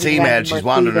 according to this driving email, around she's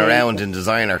wandering Mercedes. around in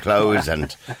designer clothes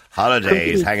and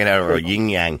holidays, hanging out with her yin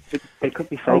yang. They could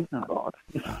be fake now. Oh,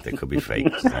 they could be fake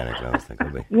designer clothes. They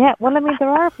could be. Yeah, well, I mean, there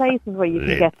are places where you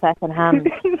can get second-hand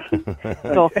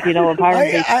stuff, you know,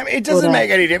 apparently. It doesn't But,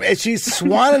 make any difference. She's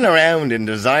swanning around in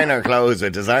designer clothes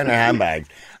with designer handbags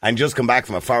and just come back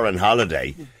from a foreign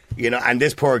holiday. You know, and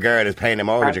this poor girl is paying a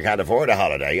mortgage and can't afford a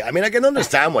holiday. I mean, I can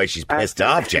understand why she's pissed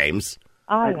off, James.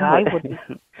 I wouldn't.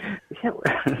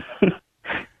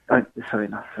 Sorry,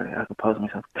 I compose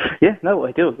myself. Yeah, no,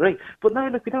 I do agree. But no,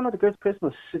 look, we don't know the girl's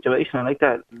personal situation. I like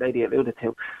that lady alluded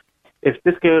to. If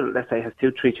this girl, let's say, has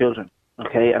 2-3 children,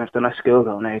 okay, and if they're not school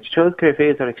going age, childcare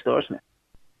fees are extortionate.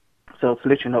 So it's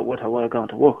literally not worth her while going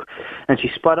to work. And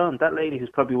she's spot on. That lady who's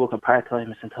probably working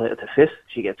part-time is entitled to FIS.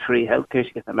 She gets free healthcare.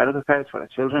 She gets the medical cards for her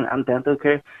children and dental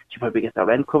care. She probably gets her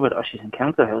rent covered, or she's in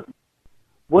council housing.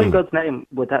 Why in God's name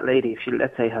would that lady, if she,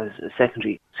 let's say, has a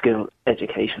secondary school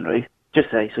education, right?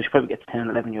 Just say, so she probably gets 10,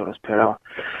 11 euros per hour.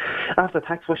 After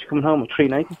tax, what's she coming home with?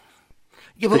 390?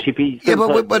 Yeah,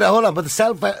 but hold on. But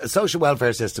the social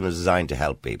welfare system is designed to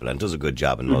help people and does a good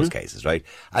job in most cases, right?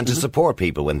 And to support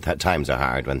people when times are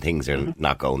hard, when things are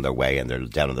not going their way and they're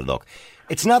down on the luck.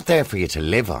 It's not there for you to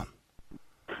live on.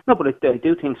 No, but I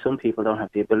do think some people don't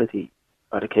have the ability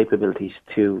or the capabilities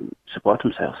to support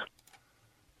themselves.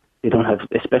 They don't have,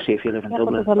 especially if you live in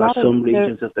Dublin or some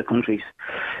regions of the countries.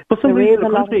 But some regions of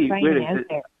the country where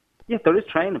yeah, there is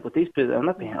training, but these people,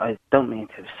 I don't mean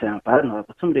to sound bad now,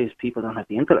 but some of these people don't have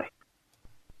the intellect.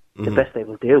 The best they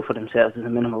will do for themselves is a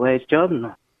minimum wage job.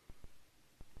 And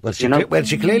well,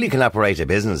 she clearly can operate a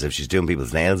business if she's doing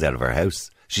people's nails out of her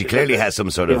house. She clearly has some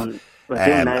sort of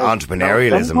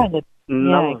entrepreneurialism.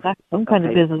 Yeah, exactly. Some kind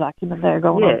of business acumen there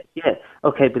going on. Yeah.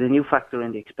 Okay, but then you factor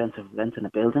in the expense of renting a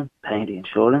building, paying the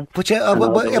insurance. But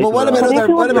what about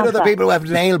other people who have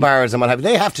nail bars and what have you?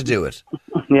 They have to do it.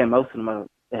 Yeah, most of them are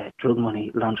drug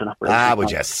money laundering operations.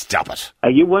 Would you stop it? Are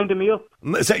you winding me up?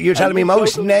 So you're telling me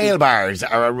most nail bars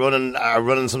are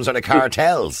running some sort of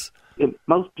cartels?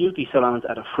 Most beauty salons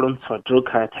are the fronts for drug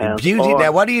cartels.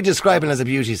 Now, what are you describing as a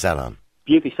beauty salon?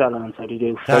 Beauty salons, how they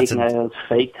do fake nails,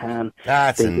 fake tan.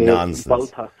 That's nonsense.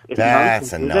 Botox.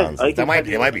 That's nonsense. There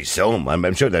might be some.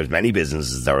 I'm sure there's many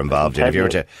businesses that are involved in.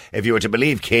 If you were to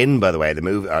believe Kin, by the way, the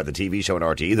movie or the TV show on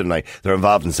RTE the night, they're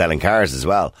involved in selling cars as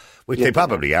well, which they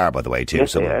probably are, by the way, too.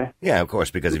 Yes, they are. Yeah, of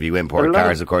course, because if you import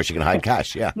cars, of course, you can hide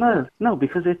cash. Yeah. No,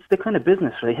 because it's the kind of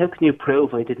business, right? How can you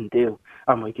prove I didn't do,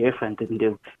 or my girlfriend didn't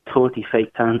do 30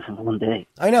 fake tans in one day?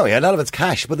 I know, yeah, a lot of it's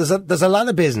cash, but there's a lot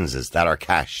of businesses that are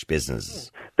cash businesses.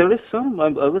 There is some. I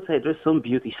would say there's some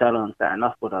beauty salons that are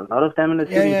not, but a lot of them in the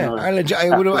city. Yeah.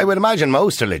 I would imagine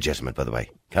most are legitimate, by the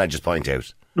way. Can I just point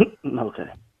out? Okay.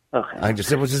 I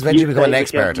just eventually become an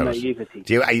expert on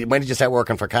it. When did you start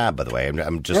working for Cab, by the way?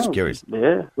 I'm just curious.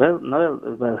 Yeah,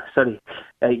 sorry.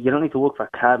 You don't need to work for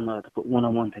Cab now to put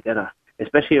one-on-one together,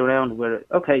 especially around where,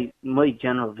 my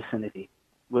general vicinity,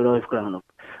 where I've grown up.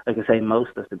 Like I say,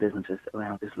 most of the businesses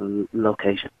around this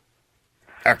location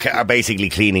are basically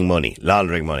cleaning money,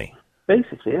 laundering money.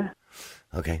 Basically, yeah.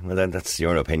 Okay, well then that's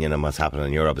your opinion on what's happening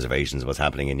in your observations, what's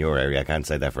happening in your area. I can't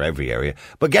say that for every area.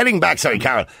 But getting back, sorry,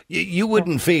 Carol, you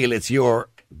wouldn't feel it's your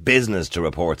business to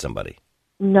report somebody?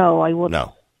 No, I wouldn't.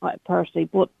 No. Personally.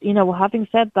 But, having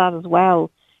said that as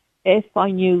well, if I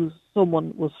knew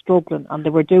someone was struggling and they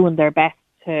were doing their best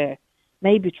to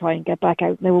maybe try and get back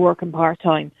out and they were working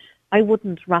part-time, I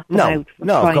wouldn't rat them out for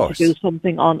trying to do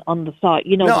something on the side.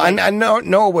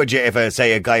 Nor would you if,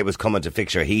 say, a guy was coming to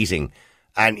fix your heating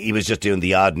and he was just doing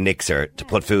the odd nixer to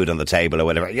put food on the table or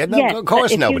whatever. Of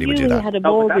course nobody would do that. If you had a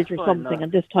mortgage or something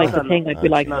and this type of thing, I'd be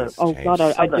like, God,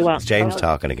 I'd do it. It's James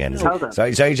talking again.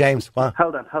 Sorry, James. What?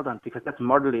 Hold on, because that's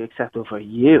morally acceptable for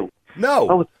you. No.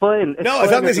 Oh, it's fine.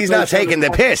 As long as he's not taking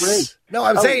the piss. No,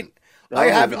 I'm saying...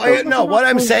 what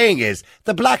I'm saying is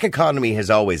the black economy has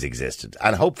always existed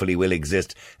and hopefully will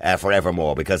exist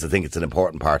forevermore because I think it's an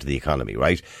important part of the economy,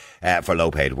 right? For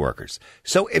low paid workers.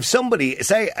 So if somebody,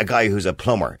 say a guy who's a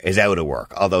plumber is out of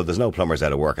work, although there's no plumbers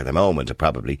out of work at the moment,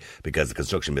 probably because the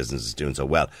construction business is doing so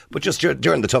well, but just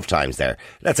during the tough times there,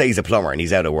 let's say he's a plumber and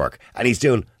he's out of work and he's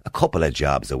doing a couple of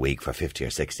jobs a week for 50 or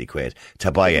 60 quid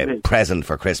to buy a present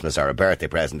for Christmas or a birthday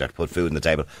present or to put food on the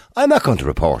table. I'm not going to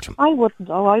report him. I wouldn't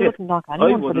knock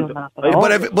anyone for doing that at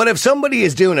all. But if somebody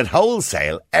is doing it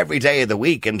wholesale every day of the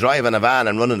week and driving a van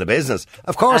and running a business,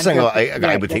 of course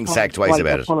I would think twice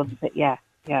about it. Yeah.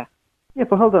 Yeah,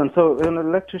 but hold on. So an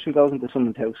electrician goes into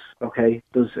someone's house, okay,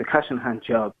 does a cash-in-hand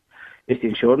job. Is the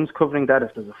insurance covering that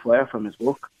if there's a fire from his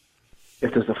work?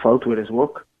 If there's a fault with his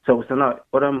work? So is there not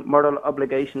moral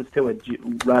obligations to it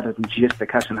rather than just the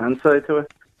cash-in-hand side to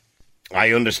it?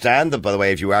 I understand that, by the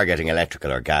way, if you are getting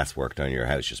electrical or gas work done in your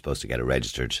house, you're supposed to get a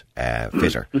registered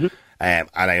fitter. And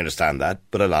I understand that,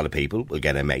 but a lot of people will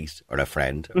get a mate or a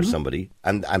friend or somebody,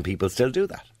 and people still do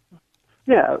that.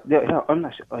 Yeah,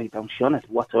 I don't shun it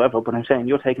whatsoever, but I'm saying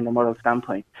you're taking the moral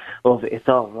standpoint of it's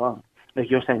all wrong. Like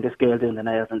you're saying this girl doing the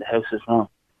nails in the house is wrong.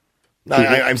 No,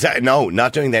 I'm saying no,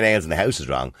 not doing the nails in the house is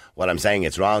wrong. What I'm saying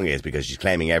it's wrong is because she's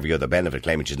claiming every other benefit,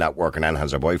 claiming she's not working and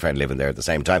has her boyfriend living there at the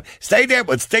same time. Stay there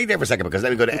for a second, because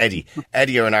let me go to Eddie.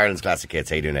 Eddie, you're in Ireland's Classic Hits.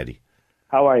 How you doing, Eddie?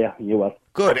 How are you? You well?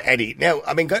 Good, Eddie. Now,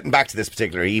 I mean, getting back to this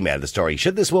particular email, the story,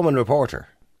 should this woman report her?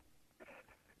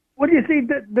 Well, you see,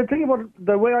 the thing about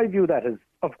the way I view that is,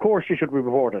 of course, you should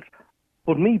report it.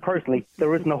 But me personally,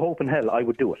 there isn't a hope in hell I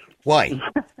would do it. Why?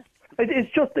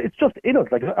 It's just in us.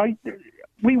 Like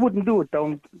we wouldn't do it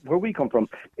down where we come from.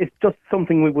 It's just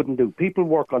something we wouldn't do. People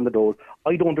work on the dole.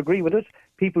 I don't agree with it.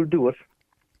 People do it.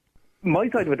 My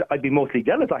side of it, I'd be mostly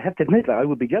jealous. I have to admit that I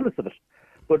would be jealous of it.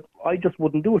 But I just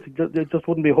wouldn't do it. It just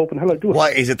wouldn't be a hope in hell I'd do it.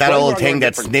 Why? Is it that old thing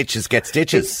that snitches get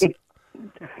stitches?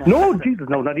 No, Jesus,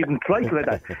 no, not even twice like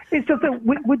that. It's just that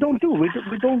we don't do. We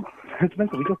don't. It's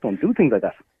mental. We just don't do things like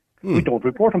that. We don't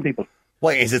report on people.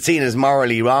 Why? Is it seen as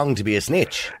morally wrong to be a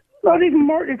snitch? Not even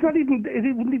more. It's not even.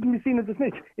 It wouldn't even be seen as a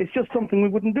snitch. It's just something we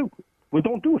wouldn't do. We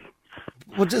don't do it.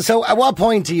 Well, so, at what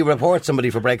point do you report somebody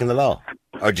for breaking the law,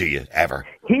 or do you ever?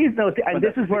 And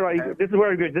this is where I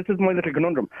agree. This is my little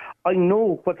conundrum. I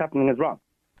know what's happening is wrong,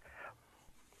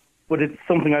 but it's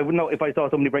something I would know. If I saw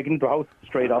somebody breaking into a house,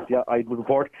 straight off, yeah, I would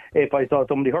report. If I saw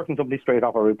somebody hurting somebody, straight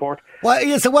off, I report. Well,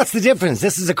 yeah, so what's the difference?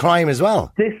 This is a crime as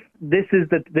well. This is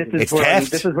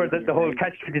theft. This is where the whole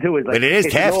catch-22 is. Like, but it is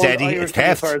theft, Eddie. It's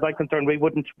theft. As far as I'm concerned, we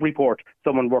wouldn't report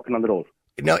someone working on the dole.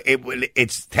 No,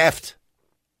 it's theft.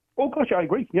 Oh gosh, I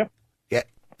agree. Yeah. Yeah,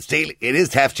 it is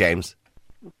theft, James.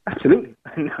 Absolutely.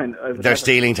 They're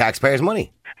stealing taxpayers'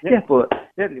 money. Yeah, but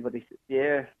everybody.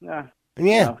 Yeah, no.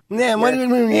 Yeah, yeah. What do you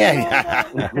mean? Yeah.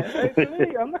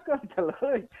 I'm not going to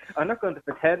lie. I'm not going to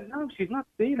pretend. No, she's not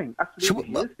stealing.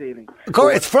 Absolutely, she is stealing. Of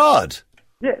course, it's fraud.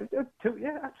 Yeah,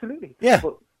 absolutely. Yeah.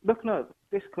 But look, no,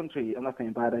 this country, I'm not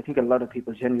being bad. I think a lot of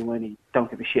people genuinely don't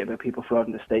give a shit about people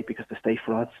frauding the state because the state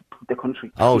frauds the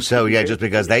country. Oh, so yeah, just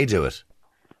because they do it.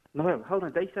 No, hold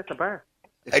on. They set the bar.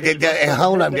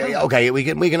 Hold on. Okay, we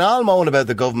can all moan about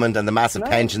the government and the massive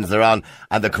pensions they're on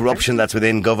and the corruption that's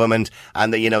within government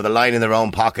and the line in their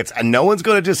own pockets, and no one's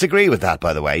going to disagree with that,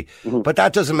 by the way. Mm-hmm. But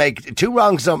that doesn't make two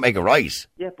wrongs don't make a right.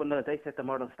 Yeah, but no, they set the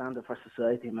moral standard for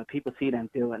society, and when people see them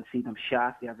do it and see them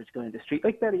shaft the average guy in the street,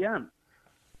 like Betty Ann.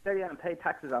 Betty Ann paid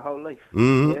taxes her whole life.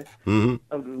 Mm-hmm. Yeah?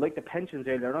 Mm-hmm. Like the pensions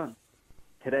earlier on.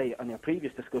 Today, on your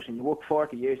previous discussion, you work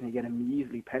 40 years and you get a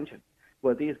measly pension.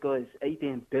 Well, these guys,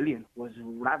 18 billion was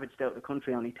ravaged out of the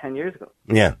country only 10 years ago.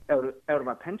 Yeah. Out of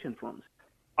our pension funds.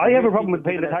 I have a problem with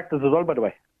paying the taxes as well, by the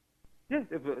way. Yeah,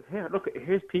 look,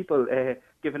 here's people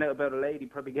giving out about a lady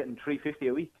probably getting $350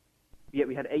 a week. Yet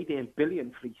we had 18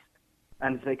 billion fleeced.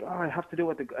 And it's like, I have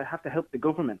to help the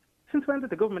government. Since when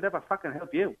did the government ever fucking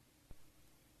help you?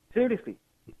 Seriously.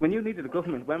 When you needed the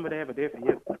government, when were they ever there for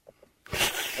you?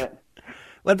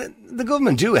 Well, the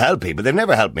government do help people. They've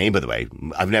never helped me, by the way.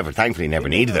 I've thankfully never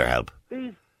needed their help.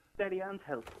 These Daddy Ann's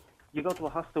help. You go to a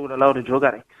hostel with a load of drug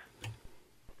addicts.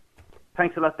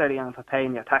 Thanks a lot, Daddy Ann, for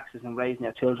paying your taxes and raising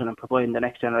your children and providing the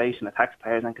next generation of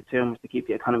taxpayers and consumers to keep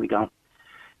the economy going.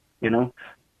 You know?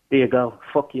 There you go.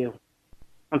 Fuck you.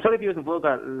 I'm sorry if you're using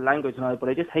vulgar language now, but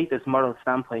I just hate this moral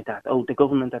standpoint that, the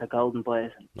government are the golden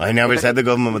boys. I never said the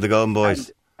government were the golden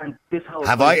boys. And this whole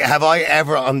have I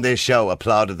ever on this show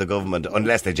applauded the government,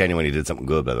 unless they genuinely did something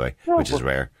good, by the way, which is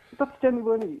rare. That's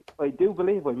genuinely, I do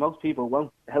believe why most people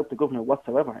won't help the government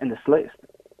whatsoever in the slightest,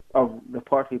 or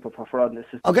report people for fraud in the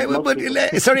system. Okay,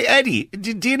 but sorry, Eddie,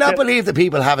 do you not believe that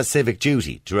people have a civic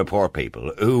duty to report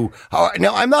people who are,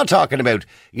 now I'm not talking about,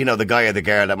 the guy or the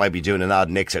girl that might be doing an odd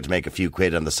nixer to make a few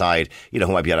quid on the side, who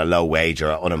might be on a low wage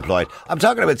or unemployed. I'm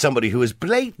talking about somebody who is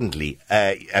blatantly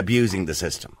abusing the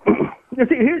system. You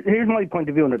see, here's my point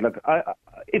of view on it. Like,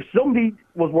 if somebody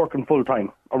was working full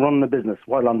time or running a business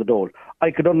while on the dole, I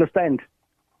could understand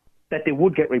that they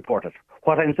would get reported.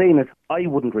 What I'm saying is, I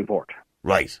wouldn't report.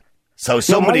 Right. So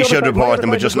somebody should report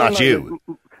them, but just not you.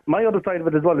 My other side of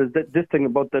it as well is that this thing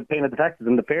about the paying of the taxes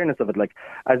and the fairness of it. Like,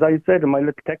 as I said in my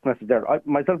little text message there,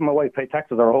 myself and my wife paid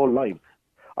taxes our whole lives.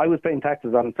 I was paying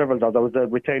taxes on several jobs. I was a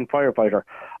retained firefighter.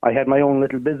 I had my own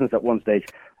little business at one stage.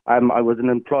 I was an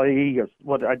employee.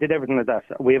 I did everything like that.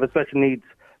 We have a special needs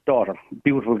daughter,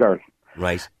 beautiful girl.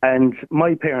 Right. And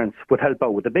my parents would help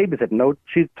out with the babysitting. Now,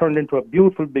 she's turned into a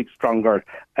beautiful, big, strong girl.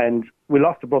 And we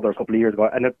lost a brother a couple of years ago,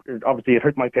 and obviously it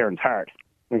hurt my parents hard.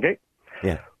 Okay?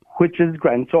 Yeah. which is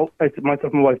grand. So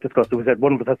myself and my wife discussed it. We said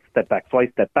one of us has to step back, so I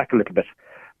stepped back a little bit.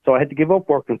 So I had to give up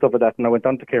work and stuff like that, and I went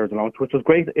on to carers allowance, which was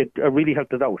great. It really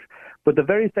helped us out. But the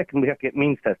very second we have to get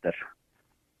means tested,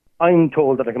 I'm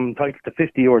told that I'm entitled to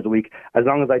 50 hours a week as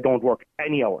long as I don't work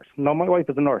any hours. Now, my wife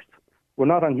is a nurse. We're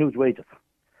not on huge wages.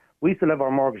 We still have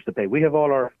our mortgage to pay. We have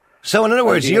all our... So, in other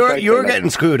words, you're getting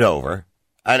screwed over.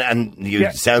 And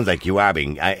you sounds like you are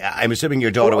being. I'm assuming your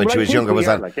daughter, when she was younger, was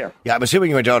on. I'm assuming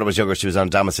your daughter was younger. She was on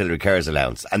domiciliary carers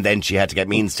allowance, and then she had to get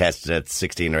means tested at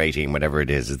 16 or 18, whatever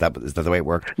it is. Is that the way it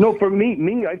worked? No, for me,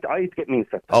 I used to get means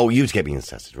tested. Oh, you used to get means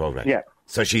tested, right? Yeah.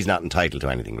 So she's not entitled to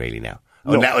anything really now,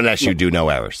 no, unless you do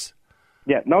no hours.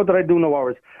 Yeah, now that I do no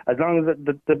hours, as long as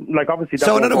like obviously.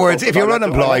 So in other words, if you're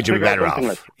unemployed, you'd be better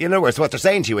off. In other words, what they're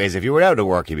saying to you is, if you were out of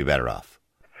work, you'd be better off.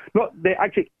 No, they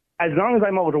actually, as long as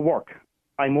I'm out of work,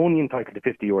 I'm only entitled to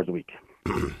 50 hours a week.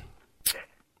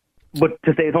 But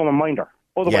to stay at home and mind her.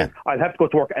 Otherwise, I'll have to go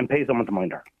to work and pay someone to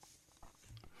mind her.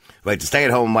 Right, to stay at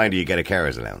home and mind her, you get a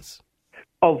carer's allowance.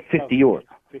 Of 50 euros.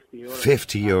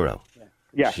 50 euro.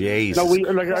 Yeah. Jesus. No, we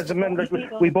as a men,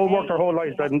 we both worked our whole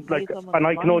lives, and I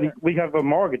can only, we have a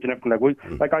mortgage and everything.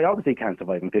 I obviously can't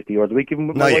survive on 50 hours a week. Even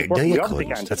with my wife working, we obviously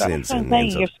can't. That's an insane. I'm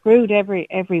saying you're screwed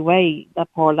every way. That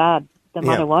poor lad. No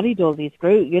matter what he does, he's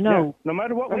screwed. You know. Yeah. No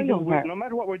matter what we do, we're shagged.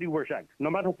 No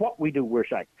matter what we do, we're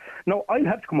shagged. No, I'll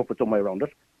have to come up with some way around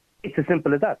it. It's as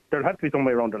simple as that. There'll have to be some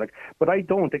way around it. But I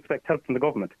don't expect help from the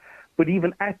government. But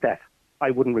even at that,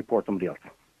 I wouldn't report somebody else.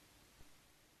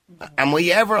 And were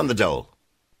you ever on the dole?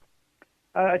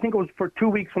 I think it was for 2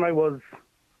 weeks when I was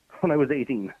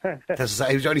 18. I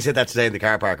only said that today in the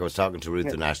car park. I was talking to Ruth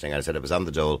the Nashling. I said I was on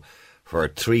the dole for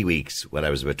 3 weeks when I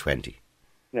was about 20.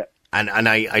 Yeah. And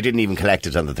I didn't even collect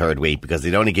it on the third week because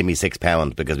they'd only give me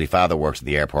 £6 because my father works at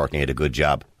the airport and he had a good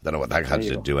job. I don't know what that had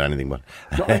to do with anything, but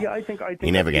I think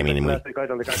he never gave me any money. I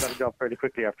got a job fairly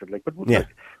quickly after. I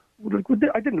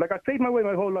didn't. I paid my way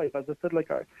my whole life. As I said,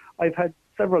 I've had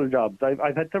several jobs.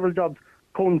 I've had several jobs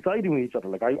coinciding with each other.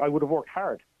 I would have worked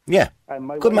hard. Yeah.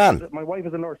 Good man. My wife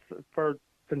is a nurse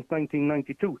since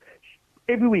 1992.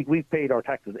 Every week we've paid our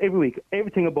taxes. Every week,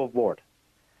 everything above board.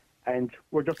 And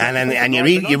we're just and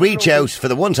you reach out for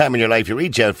the one time in your life. You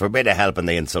reach out for a bit of help, and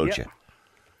they insult you.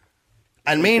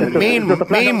 And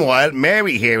meanwhile,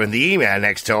 Mary here in the email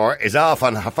next door is off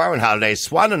on foreign holidays,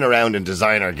 swanning around in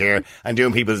designer gear and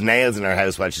doing people's nails in her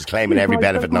house while she's claiming every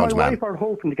benefit known to man. My wife are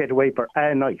hoping to get away for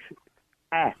a night.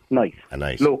 A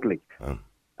night. Locally. Oh.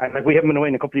 And we haven't been away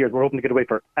in a couple of years. We're hoping to get away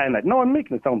for a night. No, I'm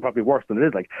making it sound probably worse than it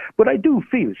is. But I do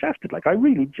feel shafted. I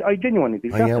genuinely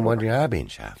feel shafted. I am wondering, are being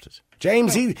shafted.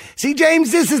 James,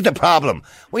 James, this is the problem.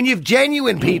 When you've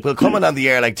genuine people coming on the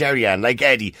air like Derry-Ann, like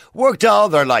Eddie, worked all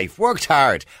their life, worked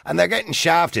hard, and they're getting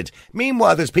shafted.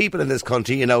 Meanwhile, there's people in this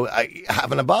country,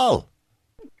 having a ball.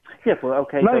 Yeah, well,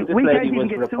 okay. No, so we can't even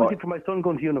get suited for my son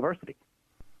going to university.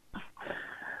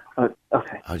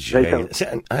 Okay. Oh,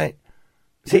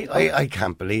 See, I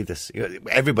can't believe this.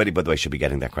 Everybody, by the way, should be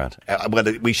getting that grant.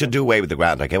 We should do away with the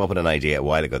grant. I came up with an idea a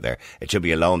while ago there. It should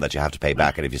be a loan that you have to pay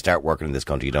back, and if you start working in this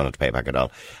country, you don't have to pay back at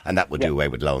all. And that would do away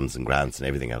with loans and grants and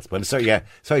everything else. But sorry, James,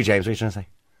 what are you trying to say?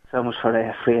 So much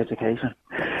for free education.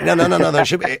 No.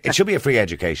 It should be a free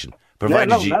education.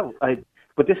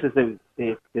 But this is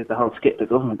the whole skit the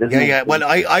government, isn't it? Yeah. Well,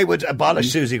 I would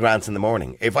abolish Susie grants in the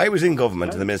morning. If I was in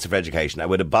government and the Minister for Education, I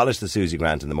would abolish the Susie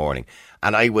grant in the morning,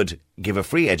 and I would give a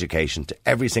free education to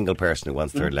every single person who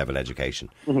wants third level education.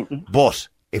 But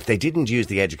if they didn't use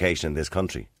the education in this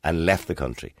country and left the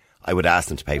country, I would ask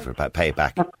them to pay it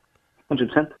back.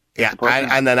 100%. Yeah,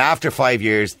 and then after 5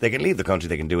 years, they can leave the country.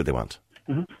 They can do what they want.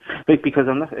 Because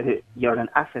you're an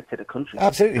asset to the country.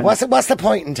 Absolutely. What's the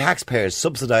point in taxpayers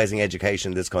subsidising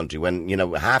education in this country when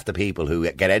half the people who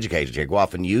get educated here go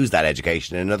off and use that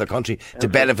education in another country to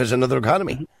benefit another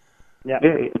economy? Yeah,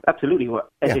 absolutely. We're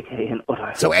educating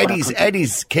others. So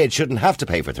Eddie's kid shouldn't have to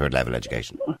pay for third level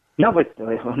education. No, but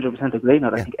I 100% agree.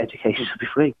 I think education should be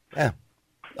free. Yeah.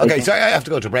 Okay, sorry, I have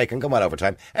to go to break and come on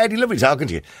overtime. Eddie, lovely talking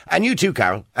to you. And you too,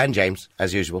 Carol and James,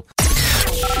 as usual.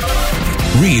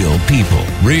 Real people,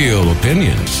 real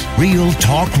opinions, real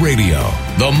talk radio.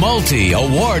 The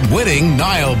multi-award winning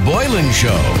Niall Boylan Show.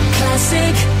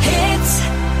 Classic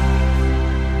hits.